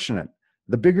proportionate.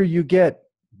 The bigger you get,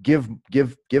 give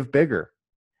bigger,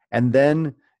 and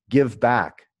then give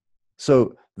back.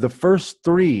 So the first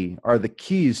 3 are the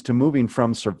keys to moving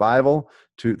from survival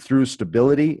through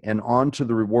stability and on to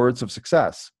the rewards of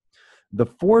success. The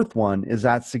 4th one is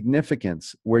that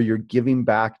significance where you're giving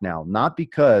back now, not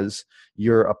because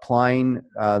you're applying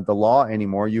the law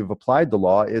anymore. You've applied the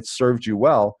law. It served you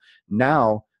well.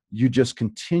 Now you just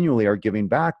continually are giving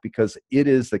back because it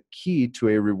is the key to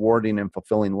a rewarding and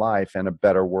fulfilling life and a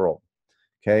better world.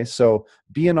 Okay, so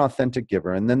be an authentic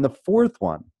giver. And then the 4th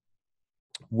one,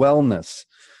 wellness.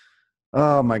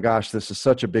 Oh my gosh, this is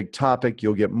such a big topic.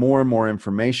 You'll get more and more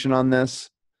information on this.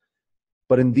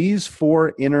 But in these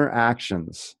 4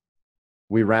 interactions,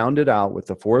 we round it out with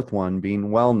the 4th one being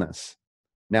wellness.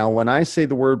 Now, when I say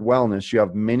the word wellness, you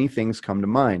have many things come to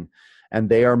mind, and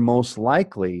they are most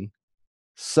likely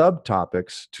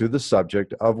subtopics to the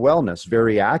subject of wellness.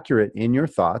 Very accurate in your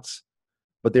thoughts,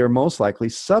 but they are most likely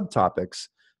subtopics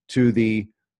to the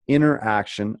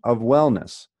interaction of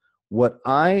wellness. What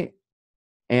I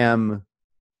am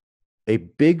a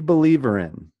big believer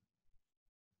in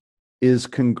is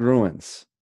congruence,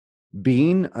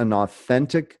 being an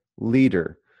authentic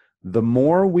leader. The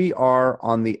more we are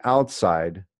on the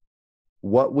outside,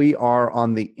 what we are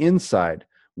on the inside,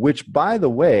 which, by the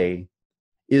way,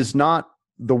 is not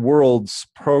the world's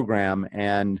program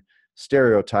and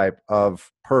stereotype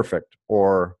of perfect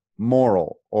or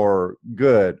moral or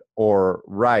good or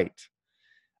right.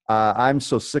 I'm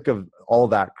so sick of all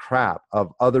that crap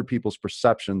of other people's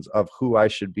perceptions of who I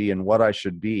should be and what I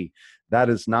should be. That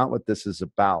is not what this is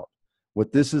about.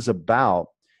 What this is about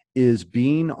is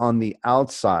being on the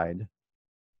outside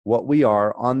what we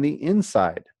are on the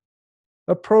inside.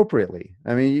 appropriately.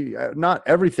 I mean, not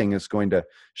everything is going to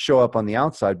show up on the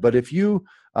outside, but if you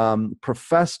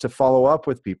profess to follow up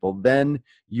with people, then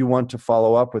you want to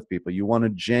follow up with people. You want to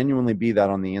genuinely be that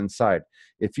on the inside.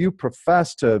 If you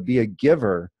profess to be a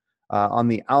giver on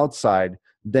the outside,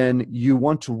 then you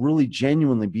want to really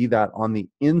genuinely be that on the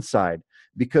inside.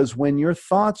 Because when your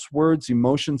thoughts, words,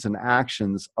 emotions, and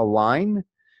actions align,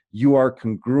 you are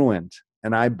congruent.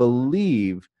 And I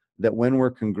believe that when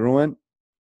we're congruent,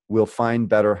 we'll find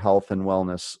better health and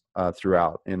wellness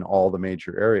throughout in all the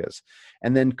major areas.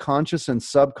 And then conscious and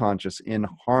subconscious in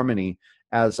harmony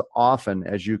as often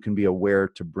as you can be aware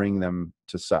to bring them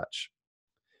to such.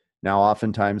 Now,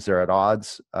 oftentimes they're at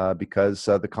odds because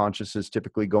the conscious is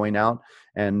typically going out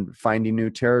and finding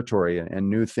new territory and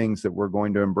new things that we're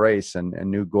going to embrace and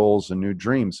new goals and new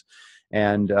dreams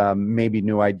and maybe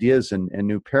new ideas and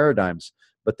new paradigms.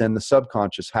 But then the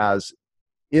subconscious has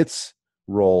its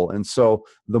role. And so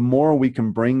the more we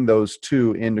can bring those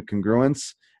two into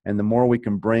congruence and the more we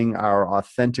can bring our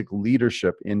authentic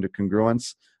leadership into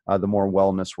congruence, the more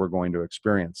wellness we're going to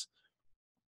experience.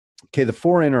 Okay, the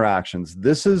 4 interactions.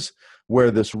 This is where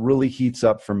this really heats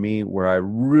up for me, where I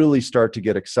really start to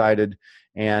get excited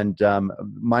and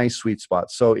my sweet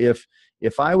spot. So if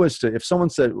someone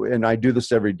said, and I do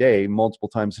this every day, multiple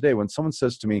times a day, when someone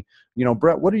says to me,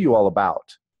 Brett, what are you all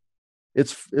about?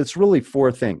 It's really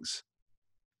 4 things.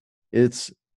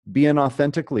 It's be an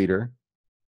authentic leader,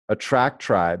 attract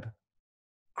tribe,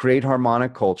 create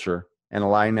harmonic culture, and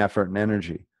align effort and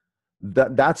energy.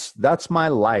 That's my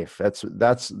life.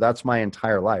 That's my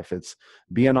entire life. It's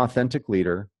be an authentic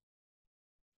leader,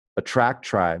 attract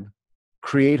tribe,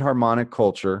 create harmonic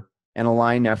culture, and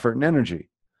align effort and energy.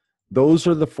 Those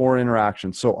are the 4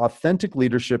 interactions. So authentic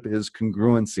leadership is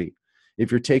congruency.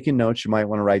 If you're taking notes, you might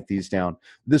want to write these down.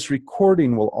 This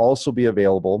recording will also be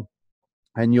available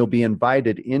and you'll be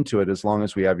invited into it as long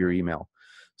as we have your email.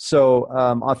 So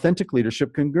authentic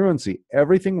leadership, congruency.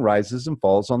 Everything rises and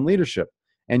falls on leadership,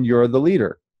 and you're the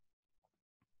leader.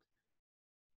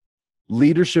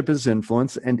 Leadership is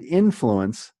influence, and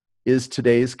influence is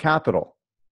today's capital.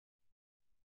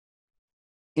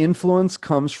 Influence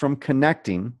comes from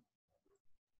connecting,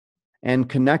 and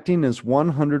connecting is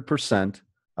 100%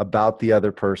 about the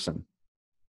other person.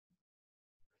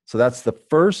 So that's the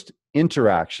first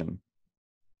interaction.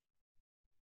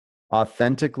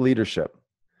 Authentic leadership.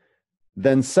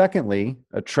 Then secondly,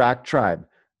 attract tribe.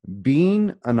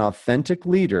 Being an authentic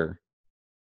leader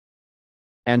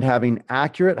and having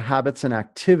accurate habits and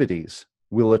activities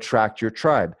will attract your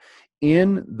tribe.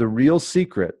 In The Real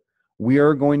Secret, we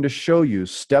are going to show you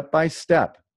step by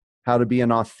step how to be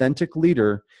an authentic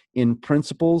leader in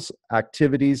principles,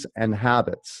 activities, and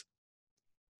habits,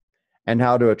 and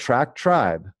how to attract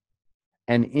tribe.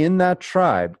 And in that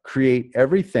tribe, create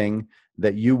everything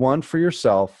that you want for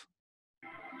yourself,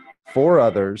 for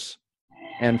others,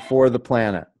 and for the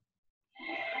planet.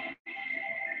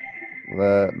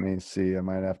 Let me see. I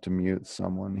might have to mute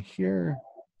someone here.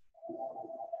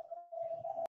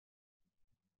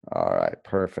 All right,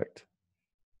 perfect.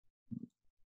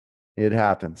 It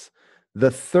happens.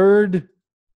 The third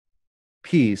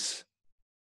piece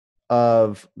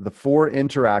of the 4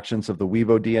 interactions of the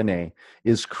WEVO DNA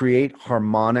is create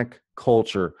harmonic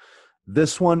culture.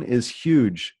 This one is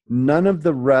huge. None of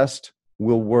the rest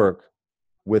will work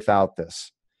without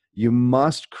this. You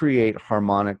must create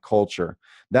harmonic culture.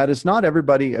 That is not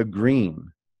everybody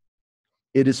agreeing.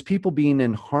 It is people being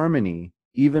in harmony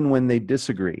even when they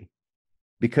disagree,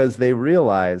 because they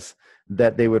realize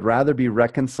that they would rather be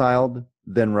reconciled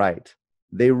than right.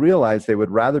 They realize they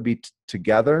would rather be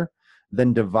together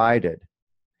than divided.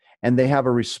 And they have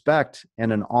a respect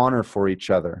and an honor for each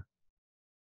other.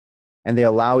 And they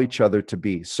allow each other to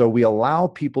be. So we allow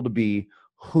people to be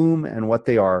whom and what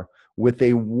they are with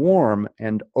a warm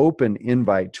and open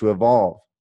invite to evolve.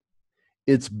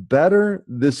 It's better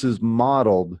this is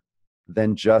modeled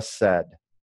than just said.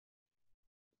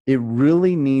 It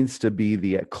really needs to be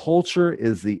the culture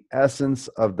is the essence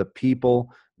of the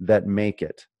people that make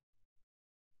it.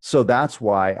 So that's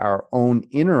why our own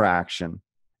interaction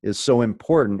is so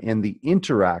important in the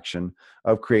interaction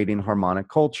of creating harmonic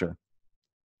culture.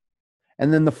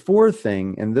 And then the 4th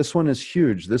thing, and this one is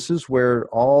huge, this is where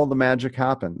all the magic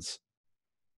happens.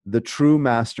 The true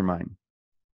mastermind.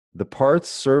 The parts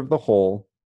serve the whole,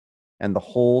 and the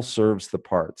whole serves the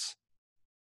parts.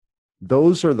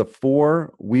 Those are the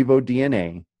 4 WEVO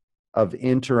DNA of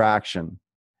interaction.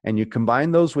 And you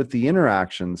combine those with the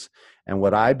interactions, and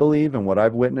what I believe and what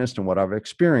I've witnessed and what I've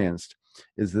experienced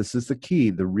is this is the key,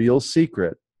 the real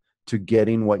secret to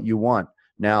getting what you want.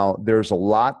 Now, there's a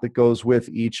lot that goes with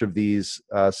each of these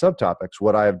subtopics.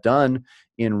 What I have done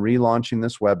in relaunching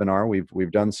this webinar.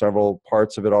 We've done several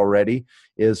parts of it already.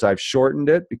 Is I've shortened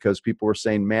it because people were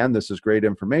saying, "Man, this is great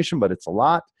information, but it's a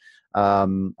lot."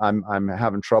 I'm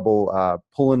having trouble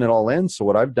pulling it all in. So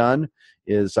what I've done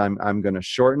is I'm going to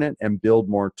shorten it and build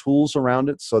more tools around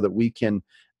it so that we can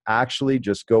actually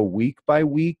just go week by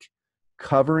week,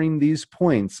 covering these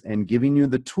points and giving you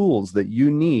the tools that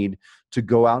you need to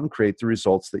go out and create the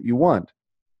results that you want.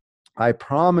 I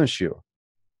promise you,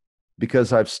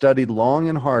 because I've studied long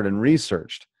and hard and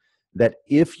researched, that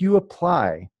if you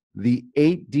apply the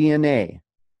 8DNA,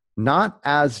 not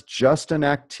as just an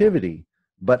activity,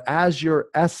 but as your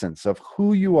essence of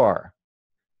who you are,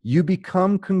 you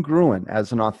become congruent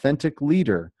as an authentic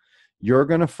leader, you're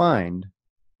going to find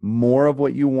more of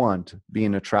what you want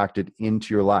being attracted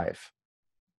into your life.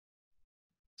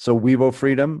 So WEVO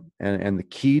freedom and the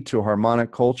key to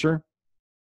harmonic culture: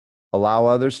 allow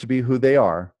others to be who they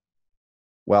are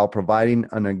while providing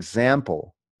an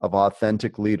example of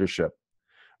authentic leadership.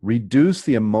 Reduce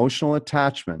the emotional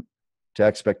attachment to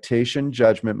expectation,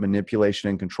 judgment, manipulation,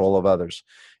 and control of others.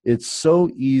 It's so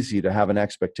easy to have an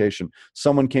expectation.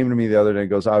 Someone came to me the other day and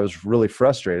goes, "I was really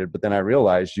frustrated, but then I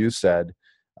realized you said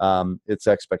it's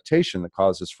expectation that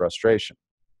causes frustration."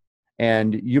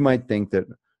 And you might think that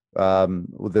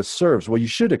this serves, well, you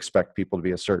should expect people to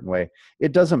be a certain way.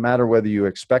 It doesn't matter whether you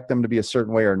expect them to be a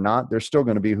certain way or not, they're still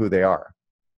going to be who they are.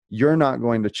 You're not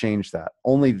going to change that.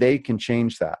 Only they can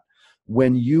change that.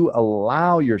 When you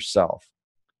allow yourself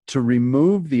to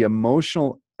remove the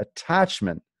emotional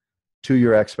attachment to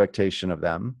your expectation of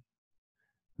them,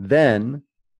 then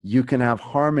you can have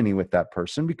harmony with that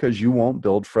person because you won't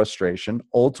build frustration,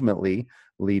 ultimately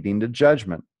leading to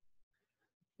judgment.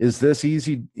 Is this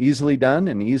easily done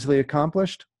and easily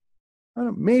accomplished?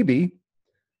 Maybe.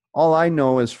 All I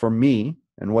know is for me,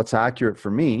 and what's accurate for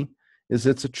me, is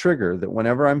it's a trigger that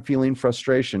whenever I'm feeling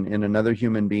frustration in another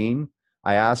human being,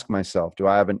 I ask myself, do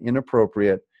I have an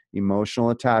inappropriate emotional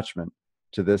attachment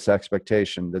to this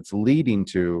expectation that's leading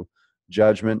to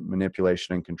judgment,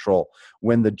 manipulation, and control?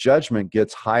 When the judgment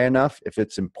gets high enough, if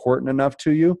it's important enough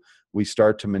to you, we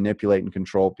start to manipulate and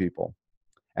control people.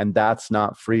 And that's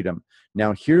not freedom.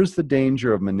 Now, here's the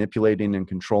danger of manipulating and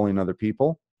controlling other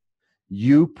people.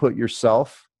 You put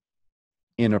yourself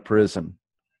in a prison.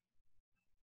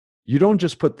 You don't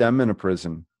just put them in a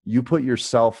prison. You put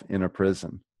yourself in a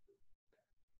prison.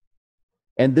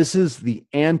 And this is the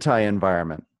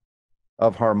anti-environment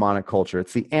of harmonic culture.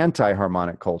 It's the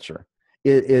anti-harmonic culture.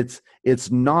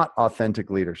 It's not authentic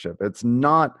leadership. It's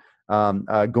not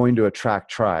going to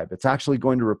attract tribe. It's actually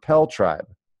going to repel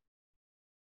tribe.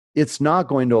 It's not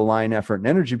going to align effort and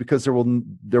energy because there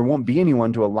won't be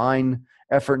anyone to align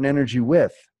effort and energy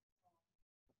with.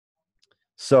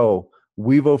 So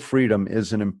WEVO freedom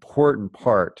is an important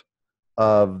part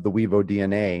of the WEVO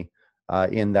DNA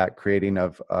in that creating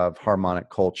of harmonic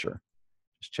culture.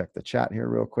 Just check the chat here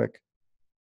real quick.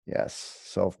 Yes,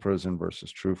 self-prison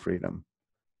versus true freedom.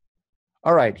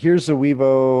 All right, here's the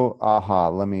WEVO aha.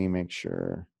 Let me make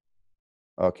sure.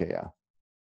 Okay, yeah.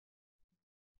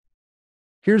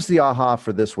 Here's the aha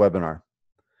for this webinar.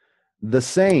 The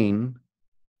saying,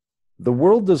 "the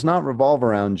world does not revolve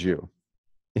around you,"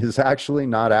 is actually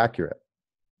not accurate.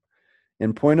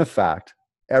 In point of fact,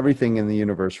 everything in the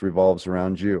universe revolves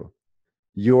around you.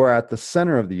 You are at the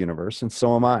center of the universe, and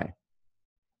so am I.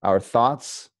 Our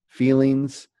thoughts,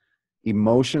 feelings,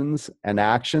 emotions, and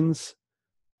actions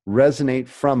resonate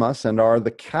from us and are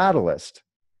the catalyst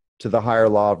to the higher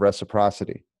law of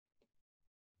reciprocity.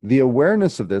 The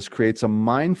awareness of this creates a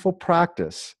mindful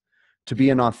practice to be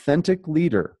an authentic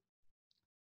leader.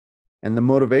 And the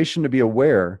motivation to be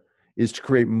aware is to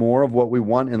create more of what we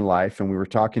want in life. And we were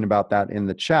talking about that in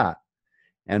the chat.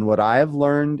 And what I have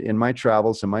learned in my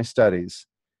travels and my studies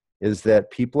is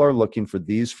that people are looking for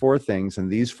these four things,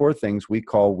 and these four things we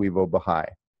call WEVO Baha'i: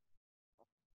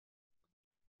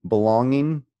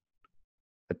 belonging,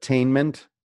 attainment,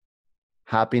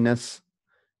 happiness,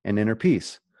 and inner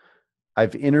peace.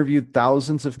 I've interviewed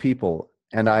thousands of people,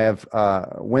 and I have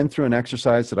went through an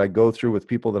exercise that I go through with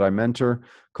people that I mentor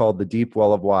called the Deep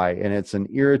Well of Why. And it's an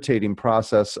irritating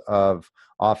process of,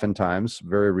 oftentimes,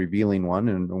 very revealing one,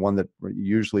 and one that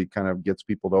usually kind of gets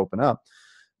people to open up,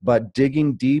 but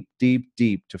digging deep, deep,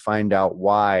 deep to find out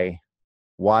why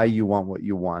you want what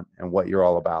you want and what you're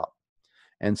all about.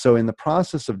 And so in the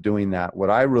process of doing that, what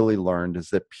I really learned is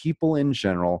that people in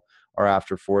general are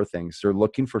after four things. They're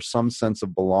looking for some sense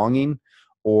of belonging,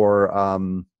 or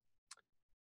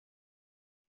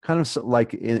kind of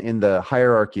like in the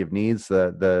hierarchy of needs,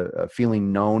 the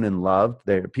feeling known and loved.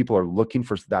 People are looking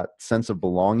for that sense of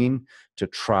belonging to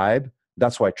tribe,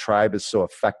 That's why tribe is so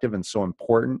effective and so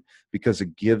important, because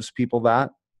it gives people that.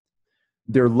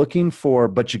 They're looking for,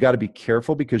 but you got to be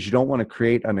careful, because you don't want to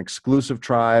create an exclusive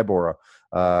tribe, or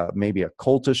maybe a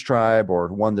cultist tribe, or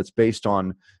one that's based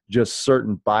on just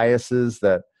certain biases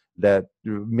that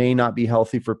may not be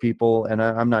healthy for people. And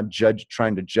I'm not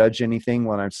trying to judge anything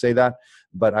when I say that,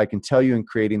 but I can tell you, in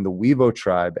creating the WEVO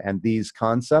tribe and these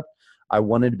concepts, I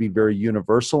wanted to be very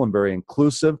universal and very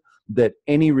inclusive, that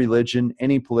any religion,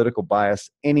 any political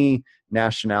bias, any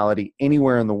nationality,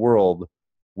 anywhere in the world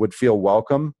would feel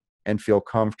welcome and feel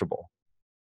comfortable.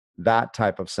 That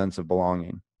type of sense of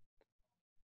belonging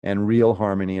and real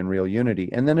harmony and real unity.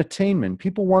 And then attainment.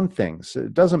 People want things.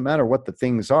 It doesn't matter what the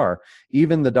things are.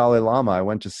 Even the Dalai Lama, I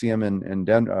went to see him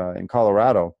in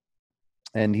Colorado,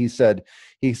 and he said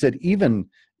even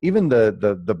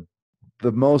the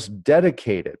most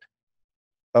dedicated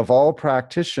of all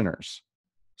practitioners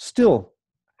still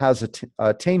has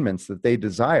attainments that they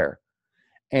desire.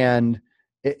 And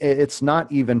it's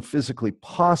not even physically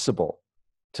possible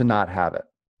to not have it.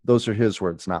 Those are his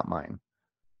words, not mine.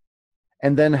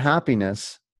 And then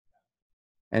happiness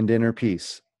and inner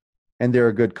peace. And they're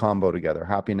a good combo together,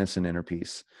 happiness and inner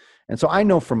peace. And so I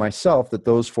know for myself that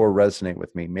those four resonate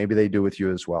with me. Maybe they do with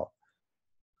you as well.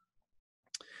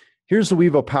 Here's the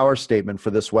WEVO power statement for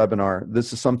this webinar.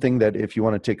 This is something that if you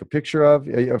want to take a picture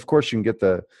of course, you can get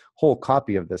the whole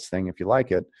copy of this thing if you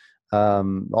like it.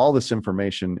 All this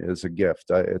information is a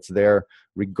gift. It's there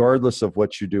regardless of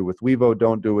what you do with WEVO,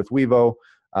 don't do with WEVO.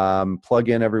 Plug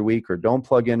in every week or don't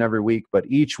plug in every week, but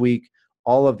each week,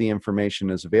 all of the information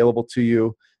is available to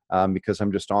you, because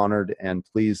I'm just honored and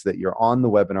pleased that you're on the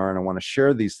webinar, and I want to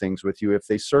share these things with you if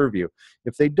they serve you.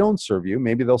 If they don't serve you,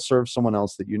 maybe they'll serve someone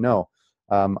else that you know.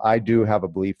 I do have a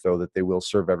belief, though, that they will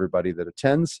serve everybody that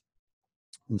attends.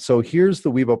 And so here's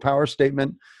the WEVO power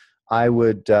statement. I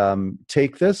would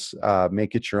take this,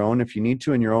 make it your own if you need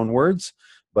to in your own words,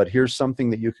 but here's something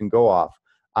that you can go off.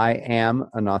 I am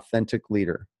an authentic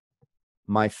leader.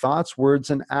 My thoughts, words,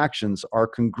 and actions are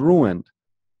congruent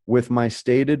with my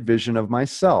stated vision of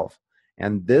myself,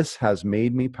 and this has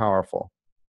made me powerful.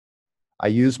 I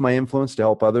use my influence to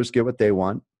help others get what they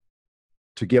want,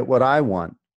 to get what I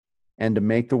want, and to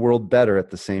make the world better at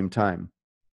the same time.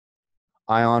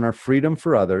 I honor freedom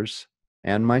for others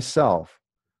and myself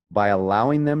by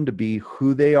allowing them to be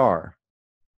who they are,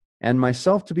 and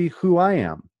myself to be who I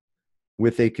am,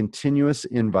 with a continuous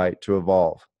invite to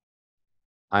evolve.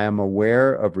 I am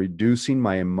aware of reducing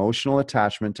my emotional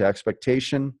attachment to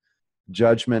expectation,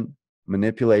 judgment,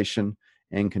 manipulation,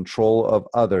 and control of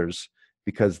others,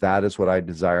 because that is what I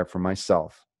desire for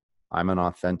myself. I'm an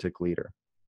authentic leader.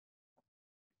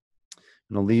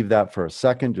 I'm going to leave that for a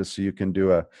second just so you can do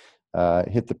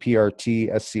hit the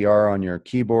PRT SCR on your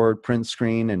keyboard, print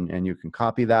screen, and you can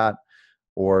copy that,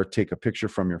 or take a picture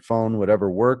from your phone, whatever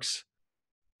works,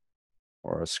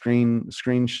 or a screen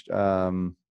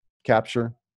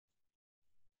capture.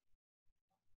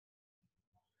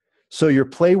 So your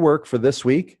play work for this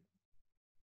week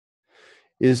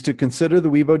is to consider the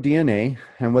WEVO DNA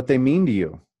and what they mean to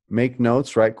you. Make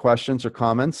notes, write questions or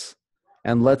comments,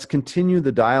 and let's continue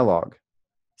the dialogue.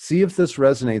 See if this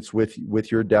resonates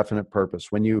with your definite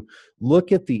purpose. When you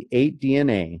look at the 8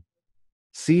 DNA,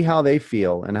 see how they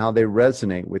feel and how they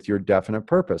resonate with your definite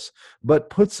purpose. But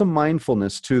put some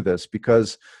mindfulness to this,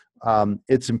 because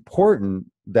it's important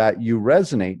that you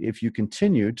resonate if you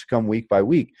continue to come week by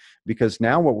week, because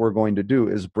now what we're going to do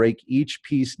is break each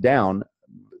piece down,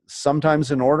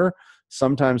 sometimes in order,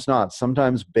 sometimes not,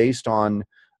 sometimes based on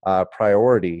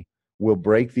priority. We'll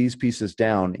break these pieces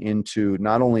down into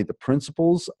not only the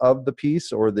principles of the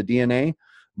piece or the DNA,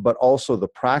 but also the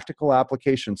practical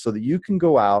application, so that you can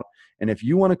go out, and if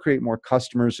you want to create more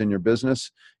customers in your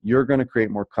business, you're going to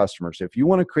create more customers. If you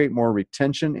want to create more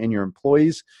retention in your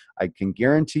employees, I can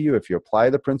guarantee you, if you apply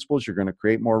the principles, you're going to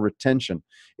create more retention.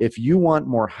 If you want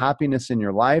more happiness in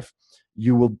your life,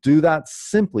 you will do that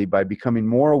simply by becoming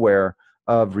more aware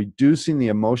of reducing the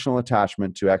emotional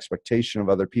attachment to expectation of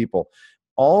other people.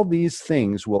 All these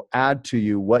things will add to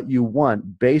you what you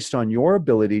want based on your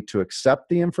ability to accept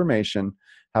the information,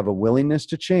 have a willingness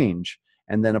to change,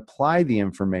 and then apply the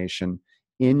information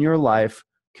in your life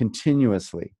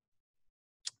continuously.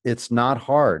 It's not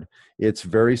hard. It's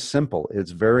very simple.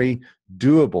 It's very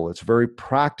doable. It's very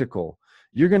practical.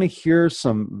 You're going to hear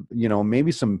some,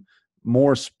 maybe some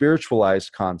more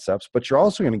spiritualized concepts, but you're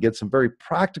also going to get some very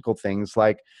practical things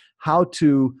like how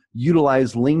to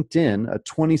utilize LinkedIn, a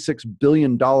 $26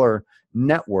 billion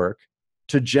network,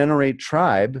 to generate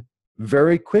tribe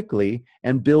very quickly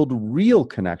and build real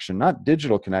connection, not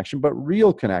digital connection, but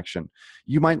real connection.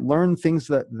 You might learn things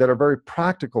that are very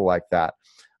practical like that.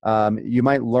 You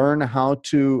might learn how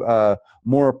to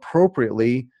more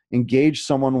appropriately engage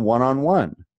someone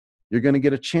one-on-one. You're going to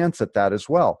get a chance at that as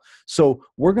well. So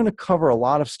we're going to cover a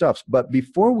lot of stuff. But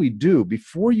before we do,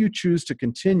 before you choose to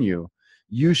continue,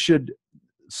 you should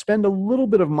spend a little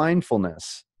bit of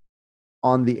mindfulness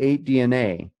on the 8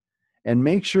 DNA and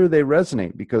make sure they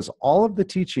resonate, because all of the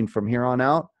teaching from here on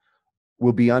out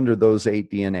will be under those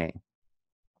 8 DNA.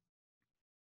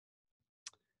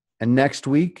 And next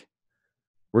week,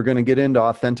 we're going to get into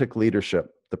authentic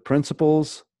leadership, the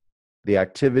principles, the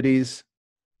activities,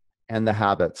 and the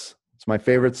habits. It's my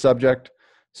favorite subject,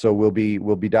 so we'll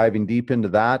be diving deep into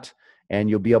that, and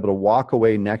you'll be able to walk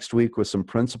away next week with some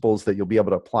principles that you'll be able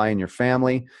to apply in your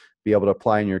family, be able to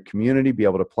apply in your community, be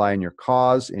able to apply in your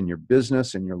cause, in your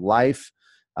business, in your life,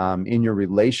 in your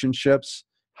relationships,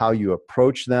 how you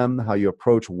approach them, how you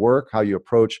approach work, how you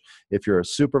approach if you're a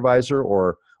supervisor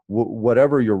or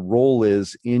whatever your role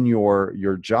is in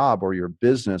your job or your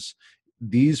business.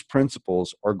 These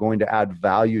principles are going to add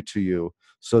value to you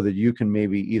so that you can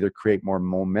maybe either create more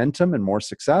momentum and more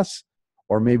success,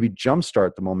 or maybe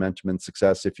jumpstart the momentum and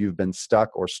success if you've been stuck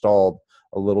or stalled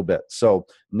a little bit. So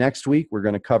next week, we're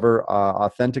going to cover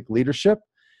authentic leadership.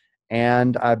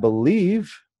 And I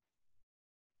believe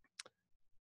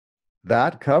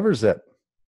that covers it.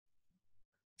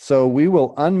 So we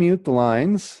will unmute the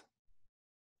lines.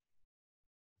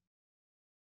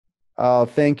 Oh,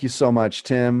 thank you so much,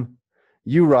 Tim.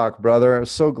 You rock, brother. I'm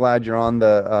so glad you're on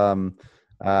the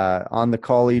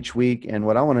call each week. And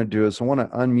what I want to do is I want to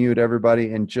unmute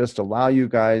everybody and just allow you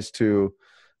guys to,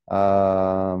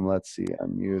 let's see,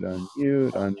 unmute.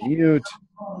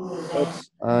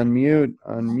 Oops,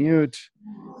 unmute.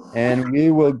 And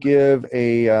we will give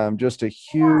a just a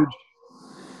huge,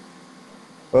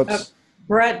 oops.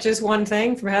 Brett, just one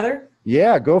thing from Heather.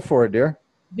 Yeah, go for it, dear.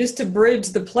 Just to bridge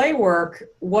the play work,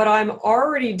 what I'm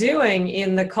already doing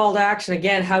in the call to action,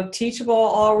 again, how teachable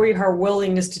are we, our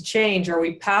willingness to change? Are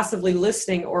we passively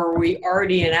listening, or are we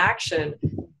already in action?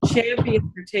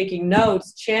 Champions are taking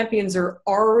notes. Champions are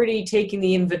already taking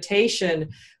the invitation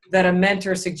that a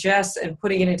mentor suggests and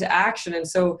putting it into action. And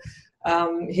so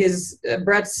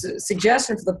Brett's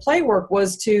suggestion for the play work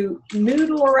was to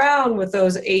noodle around with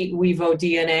those 8 WEVO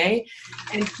DNA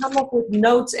and come up with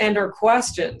notes and or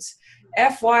questions.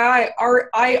 FYI,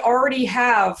 I already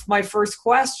have my first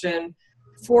question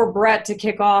for Brett to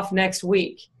kick off next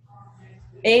week.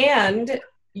 And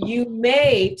you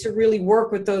may, to really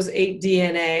work with those 8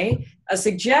 DNA, a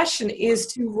suggestion is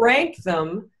to rank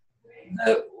them.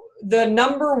 The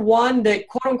number one that,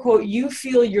 quote unquote, you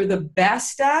feel you're the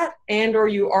best at and or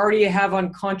you already have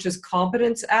unconscious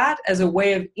competence at as a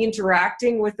way of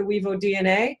interacting with the WEVO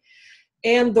DNA.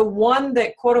 And the one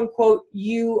that, quote unquote,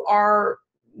 you are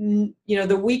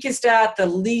the weakest at, the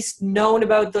least known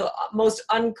about, the most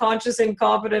unconscious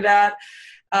incompetent at.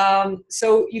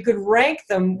 So you could rank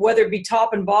them, whether it be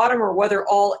top and bottom or whether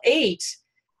all 8,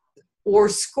 or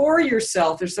score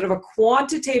yourself. There's sort of a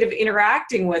quantitative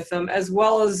interacting with them, as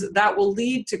well as that will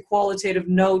lead to qualitative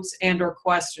notes and or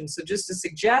questions. So just a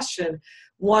suggestion,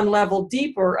 one level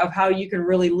deeper of how you can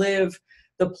really live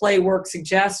the play work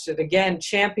suggested. Again,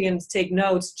 champions take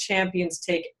notes, champions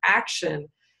take action,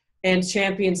 and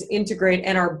champions integrate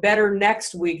and are better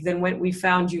next week than when we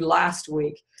found you last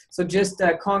week. So just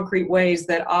concrete ways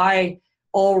that I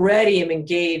already am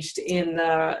engaged in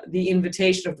the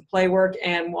invitation of the play work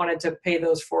and wanted to pay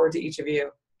those forward to each of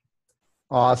you.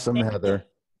 Awesome, Heather.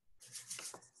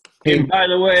 And by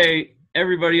the way,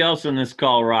 everybody else on this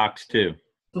call rocks too.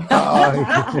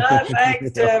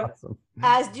 Thanks, Tim. Awesome.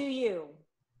 As do you.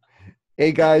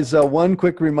 Hey guys, one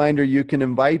quick reminder, you can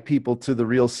invite people to The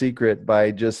Real Secret by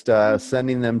just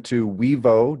sending them to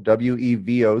WEVO,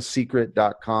 W-E-V-O,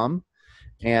 secret.com.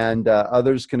 And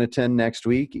others can attend next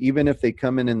week. Even if they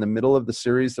come in the middle of the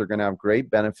series, they're going to have great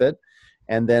benefit.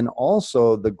 And then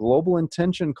also the Global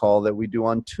Intention call that we do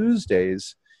on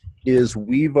Tuesdays is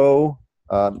WEVO.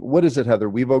 What is it, Heather?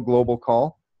 WEVO Global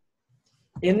Call?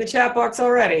 In the chat box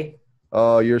already.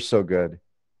 Oh, you're so good.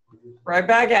 Right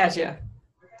back at you.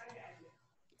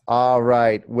 All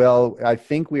right. Well, I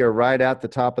think we are right at the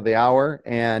top of the hour,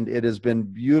 and it has been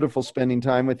beautiful spending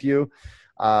time with you.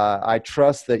 I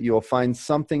trust that you'll find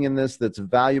something in this that's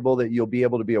valuable that you'll be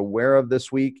able to be aware of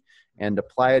this week and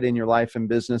apply it in your life and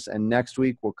business. And next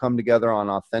week, we'll come together on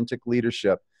authentic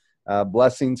leadership.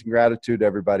 Blessings and gratitude,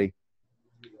 everybody.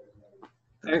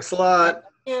 Thanks a lot.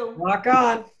 Rock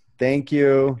on. Thank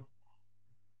you.